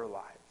our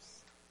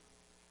lives.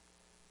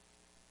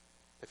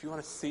 If you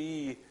want to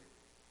see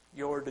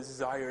your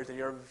desires and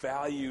your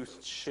values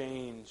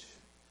change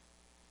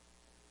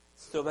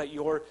so that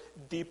your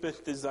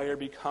deepest desire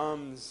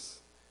becomes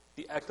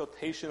the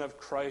exaltation of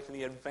Christ and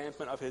the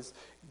advancement of his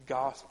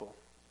gospel,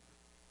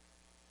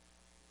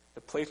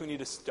 the place we need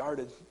to start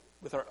is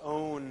with our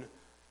own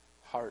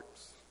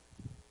hearts,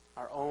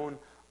 our own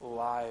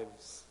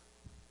lives.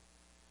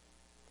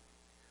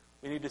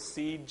 We need to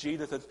see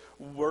Jesus as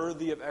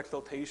worthy of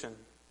exaltation.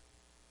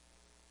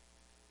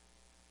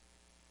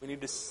 We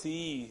need to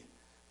see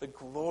the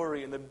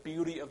glory and the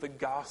beauty of the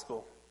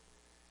gospel,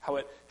 how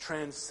it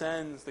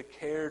transcends the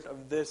cares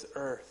of this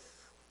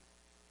earth.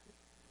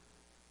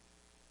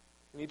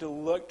 We need to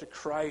look to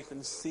Christ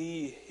and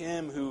see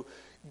him who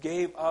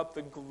gave up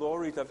the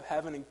glories of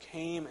heaven and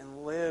came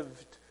and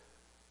lived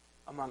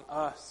among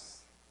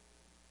us.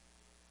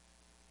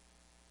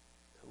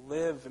 To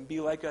live and be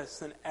like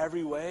us in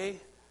every way,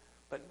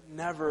 but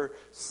never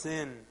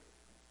sin.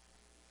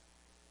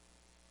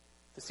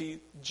 To see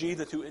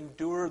Jesus who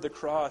endured the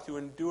cross, who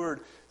endured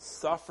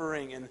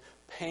suffering and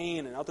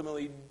pain and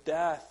ultimately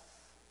death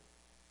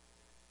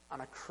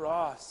on a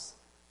cross,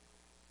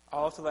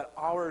 also that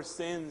our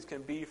sins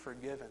can be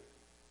forgiven.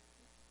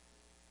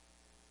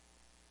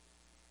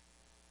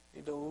 We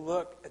need to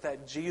look at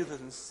that Jesus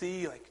and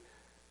see,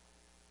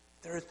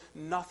 there is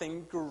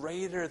nothing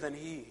greater than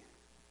he.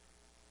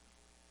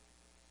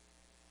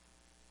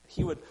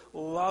 He would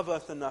love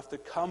us enough to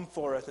come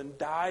for us and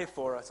die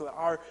for us so that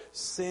our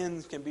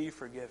sins can be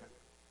forgiven.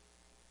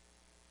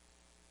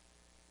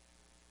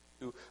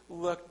 Who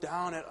looked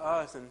down at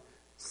us and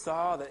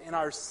saw that in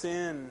our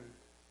sin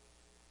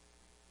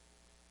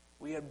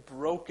we had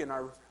broken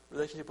our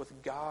relationship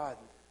with God.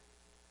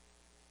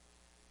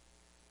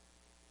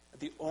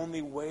 The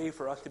only way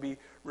for us to be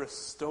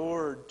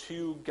restored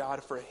to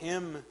God, for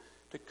him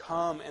to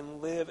come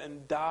and live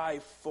and die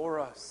for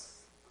us.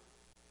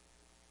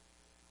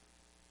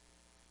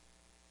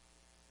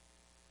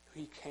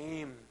 He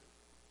came,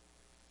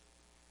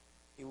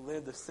 he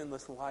lived a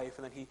sinless life,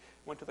 and then he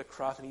went to the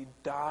cross and he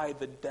died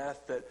the death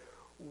that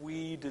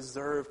we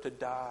deserve to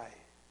die.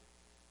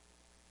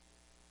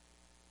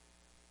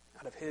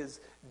 Out of his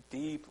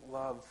deep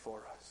love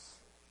for us.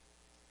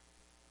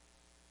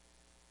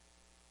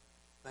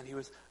 Then he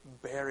was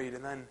buried,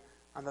 and then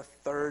on the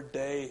third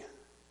day,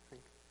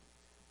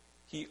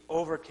 he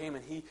overcame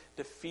and he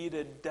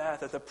defeated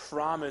death as a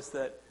promise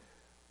that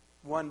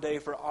one day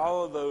for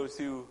all of those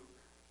who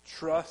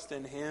trust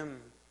in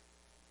him,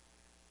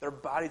 their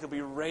bodies will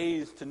be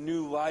raised to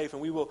new life,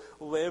 and we will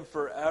live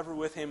forever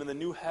with him in the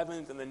new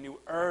heavens and the new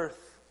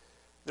earth.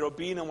 There will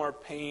be no more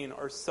pain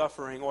or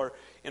suffering or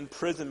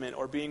imprisonment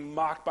or being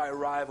mocked by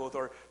rivals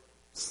or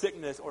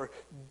sickness or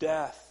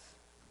death.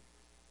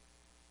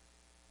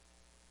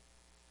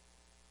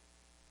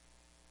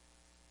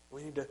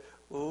 We need to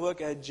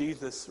look at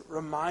Jesus,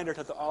 remind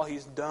ourselves of all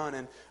he's done,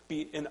 and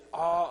be in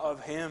awe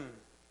of him.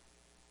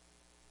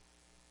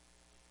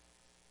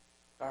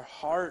 Our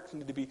hearts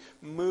need to be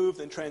moved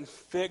and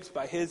transfixed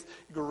by his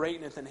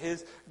greatness and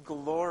his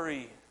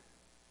glory.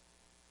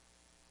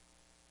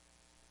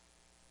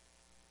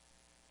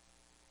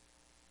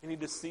 We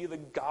need to see the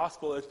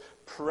gospel as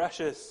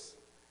precious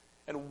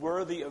and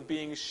worthy of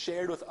being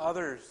shared with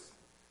others.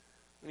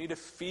 We need to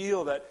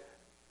feel that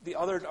the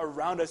others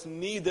around us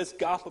need this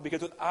gospel,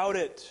 because without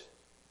it,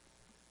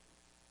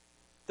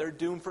 they're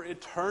doomed for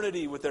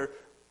eternity with their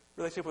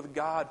relationship with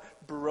God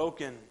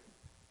broken.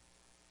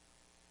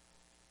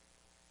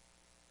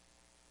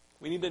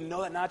 We need to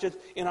know that not just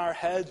in our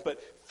heads,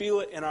 but feel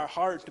it in our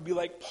hearts, to be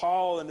like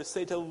Paul and to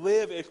say to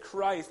live is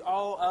Christ.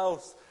 All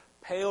else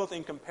pales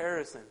in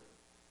comparison.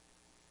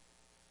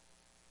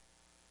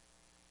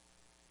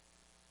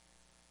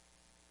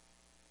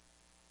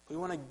 We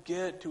want to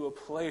get to a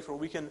place where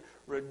we can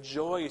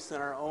rejoice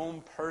in our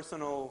own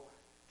personal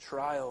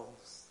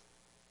trials.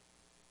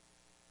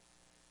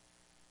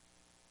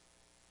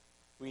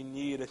 We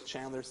need, as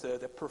Chandler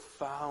said, a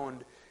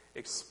profound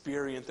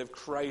experience of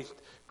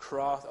Christ's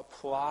cross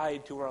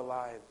applied to our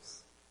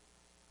lives.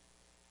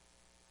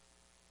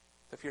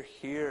 If you're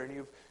here and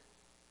you've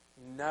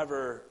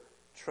never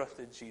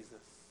trusted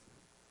Jesus,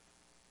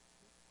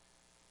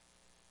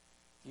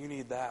 you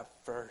need that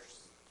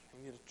first.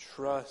 You need to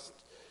trust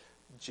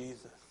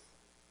Jesus.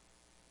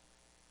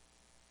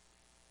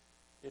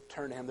 You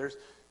turn to him. There's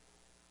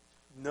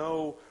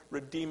no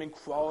redeeming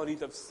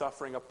qualities of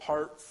suffering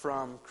apart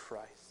from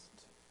Christ.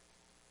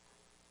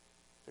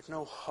 There's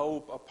no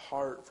hope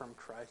apart from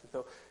Christ. And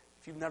so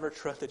if you've never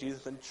trusted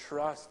Jesus, then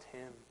trust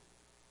him.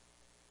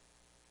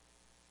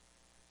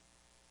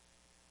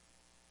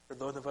 For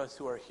those of us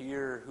who are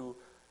here who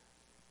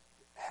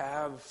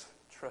have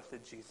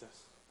trusted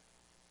Jesus,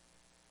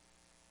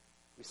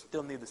 we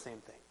still need the same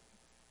thing.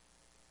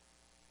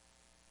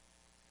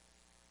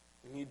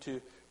 We need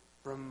to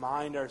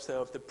remind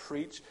ourselves to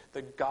preach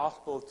the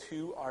gospel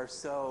to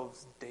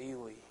ourselves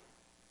daily.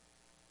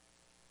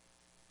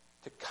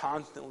 To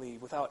constantly,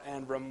 without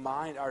end,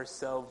 remind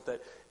ourselves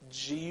that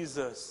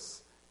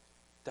Jesus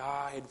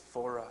died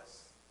for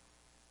us.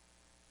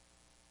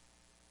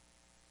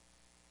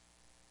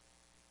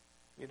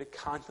 We need to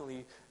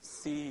constantly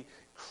see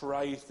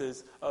Christ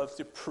as of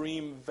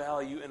supreme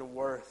value and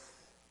worth.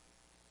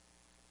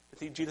 To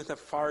see Jesus as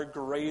far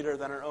greater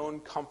than our own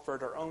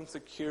comfort, our own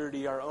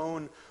security, our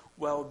own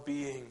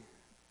well-being.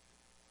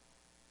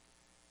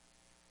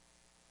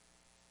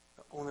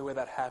 The only way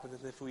that happens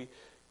is if we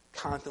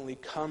constantly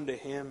come to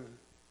him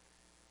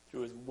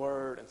through his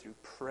word and through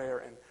prayer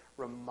and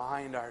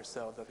remind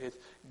ourselves of his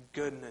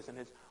goodness and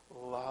his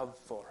love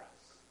for us.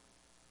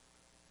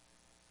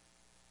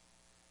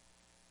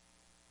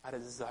 A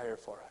desire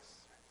for us,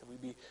 that we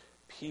be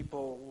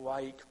people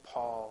like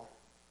Paul,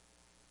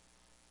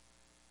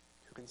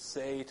 who can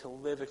say to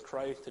live as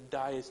Christ, to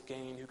die as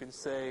gain, who can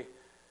say,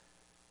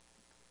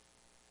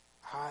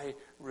 I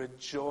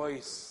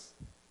rejoice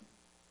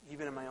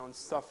even in my own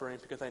suffering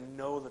because I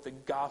know that the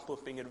gospel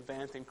is being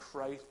advanced and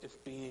Christ is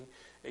being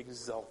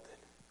exalted.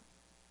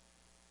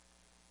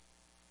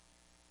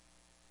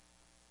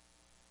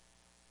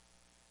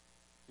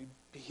 We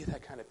be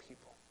that kind of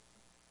people.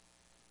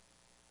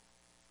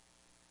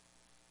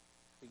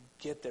 We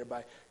get there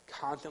by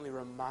constantly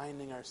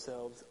reminding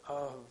ourselves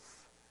of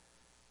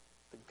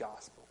the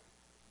gospel.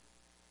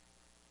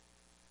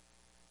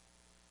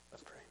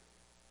 Let's pray.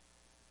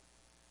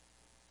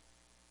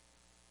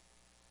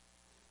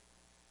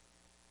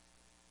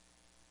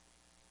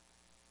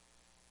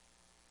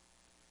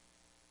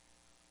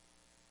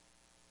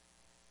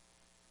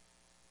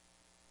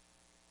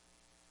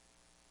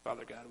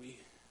 Father God, we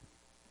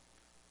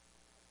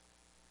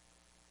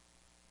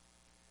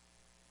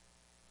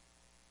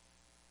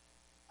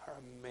are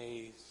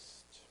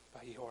amazed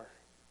by your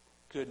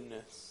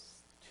goodness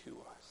to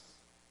us.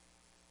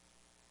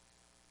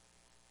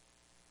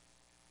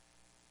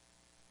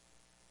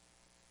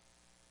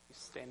 We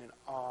stand in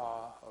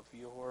awe of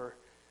your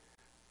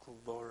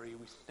glory.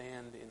 We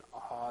stand in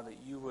awe that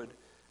you would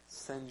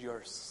send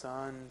your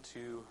Son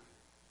to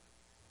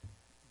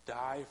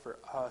die for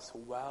us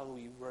while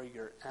we were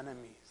your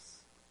enemies.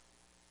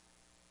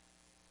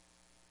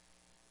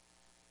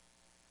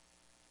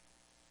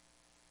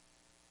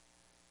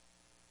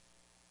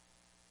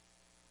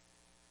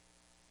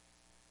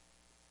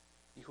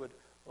 You would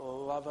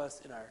love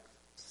us in our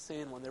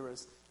sin when there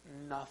was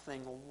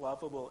nothing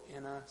lovable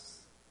in us.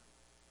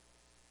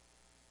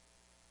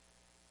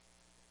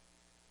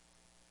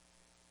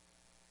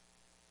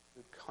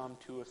 You would come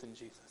to us in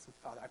Jesus. And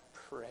Father, I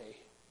pray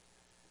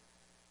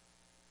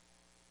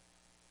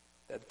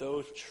that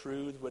those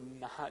truths would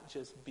not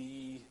just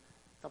be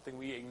something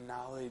we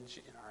acknowledge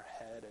in our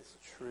head as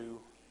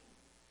true,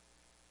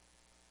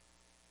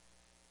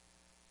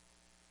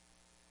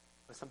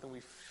 but something we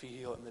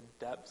feel in the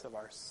depths of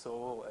our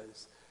soul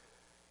as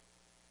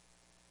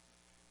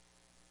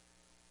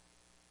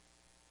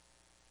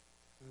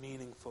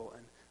meaningful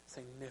and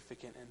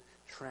significant and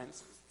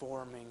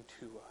transforming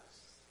to us.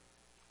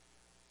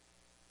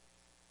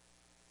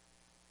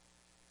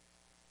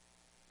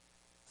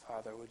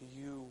 Father, would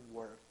you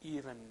work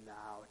even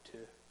now to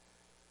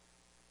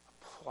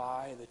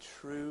apply the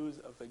truths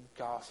of the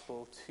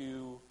gospel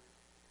to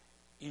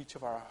each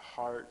of our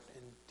hearts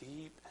in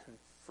deep and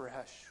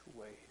fresh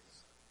ways.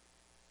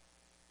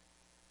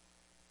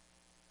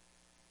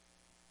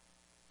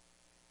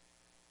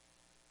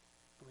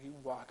 We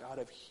walk out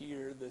of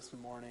here this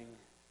morning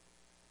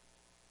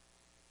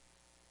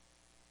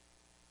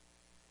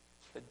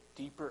with a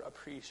deeper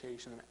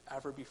appreciation than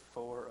ever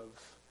before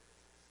of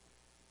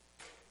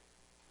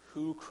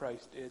who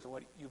Christ is and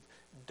what you've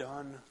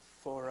done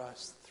for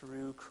us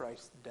through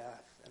Christ's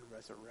death and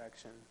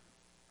resurrection.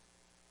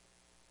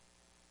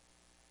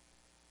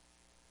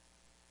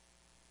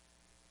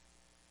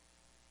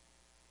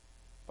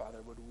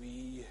 Father, would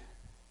we,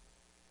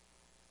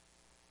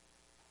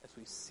 as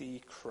we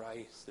see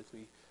Christ, as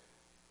we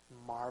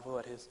marvel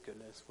at his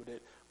goodness, would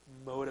it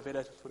motivate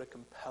us, would it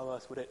compel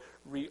us, would it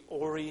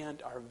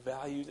reorient our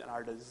values and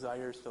our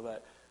desires so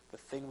that the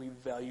thing we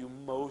value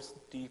most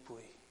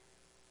deeply.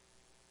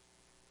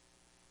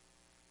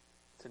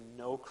 To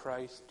know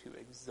Christ, to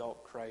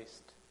exalt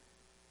Christ,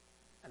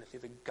 and to see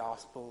the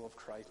gospel of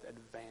Christ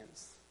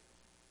advance.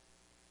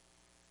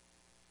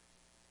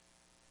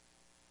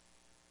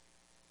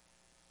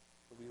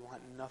 We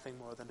want nothing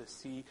more than to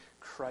see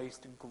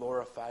Christ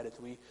glorified as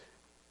we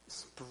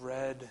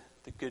spread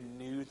the good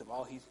news of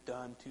all he's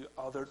done to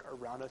others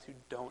around us who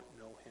don't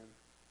know him.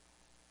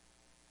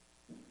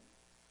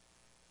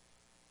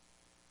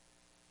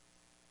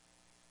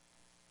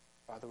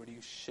 Father, would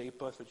you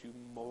shape us, would you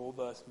mold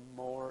us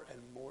more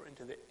and more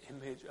into the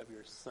image of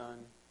your Son?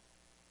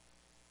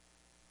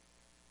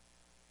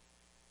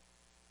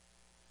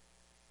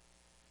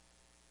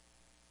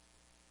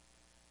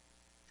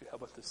 Would you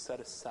help us to set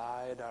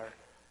aside our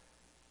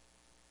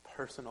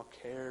personal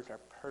cares, our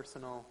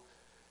personal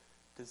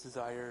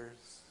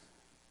desires,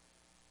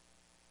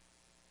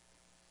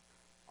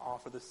 all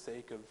for the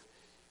sake of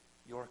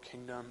your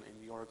kingdom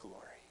and your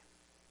glory.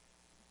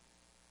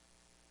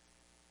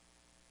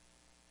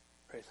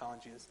 Praise all in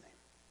Jesus'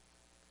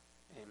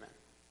 name. Amen.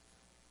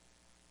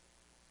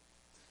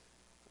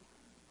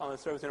 On the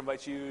service, I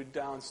invite you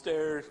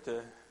downstairs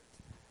to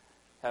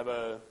have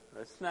a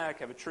snack,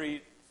 have a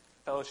treat,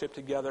 fellowship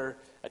together.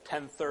 At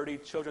 10:30,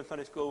 Children's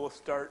Sunday School will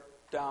start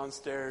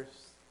downstairs.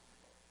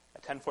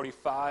 At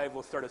 10:45,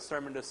 we'll start a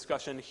sermon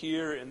discussion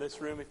here in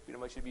this room. We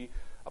invite you to be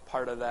a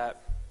part of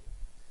that.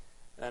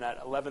 And at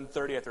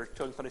 11:30, after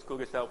Children's Sunday School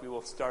gets out, we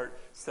will start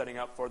setting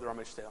up for the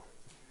rummage sale.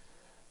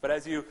 But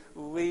as you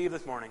leave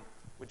this morning,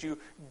 would you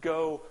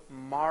go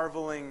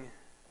marveling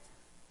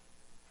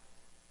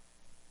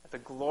at the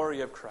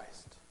glory of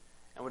Christ?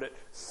 And would it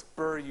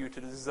spur you to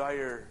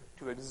desire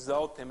to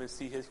exalt him and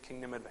see his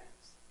kingdom advance?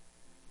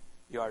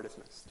 You are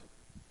dismissed.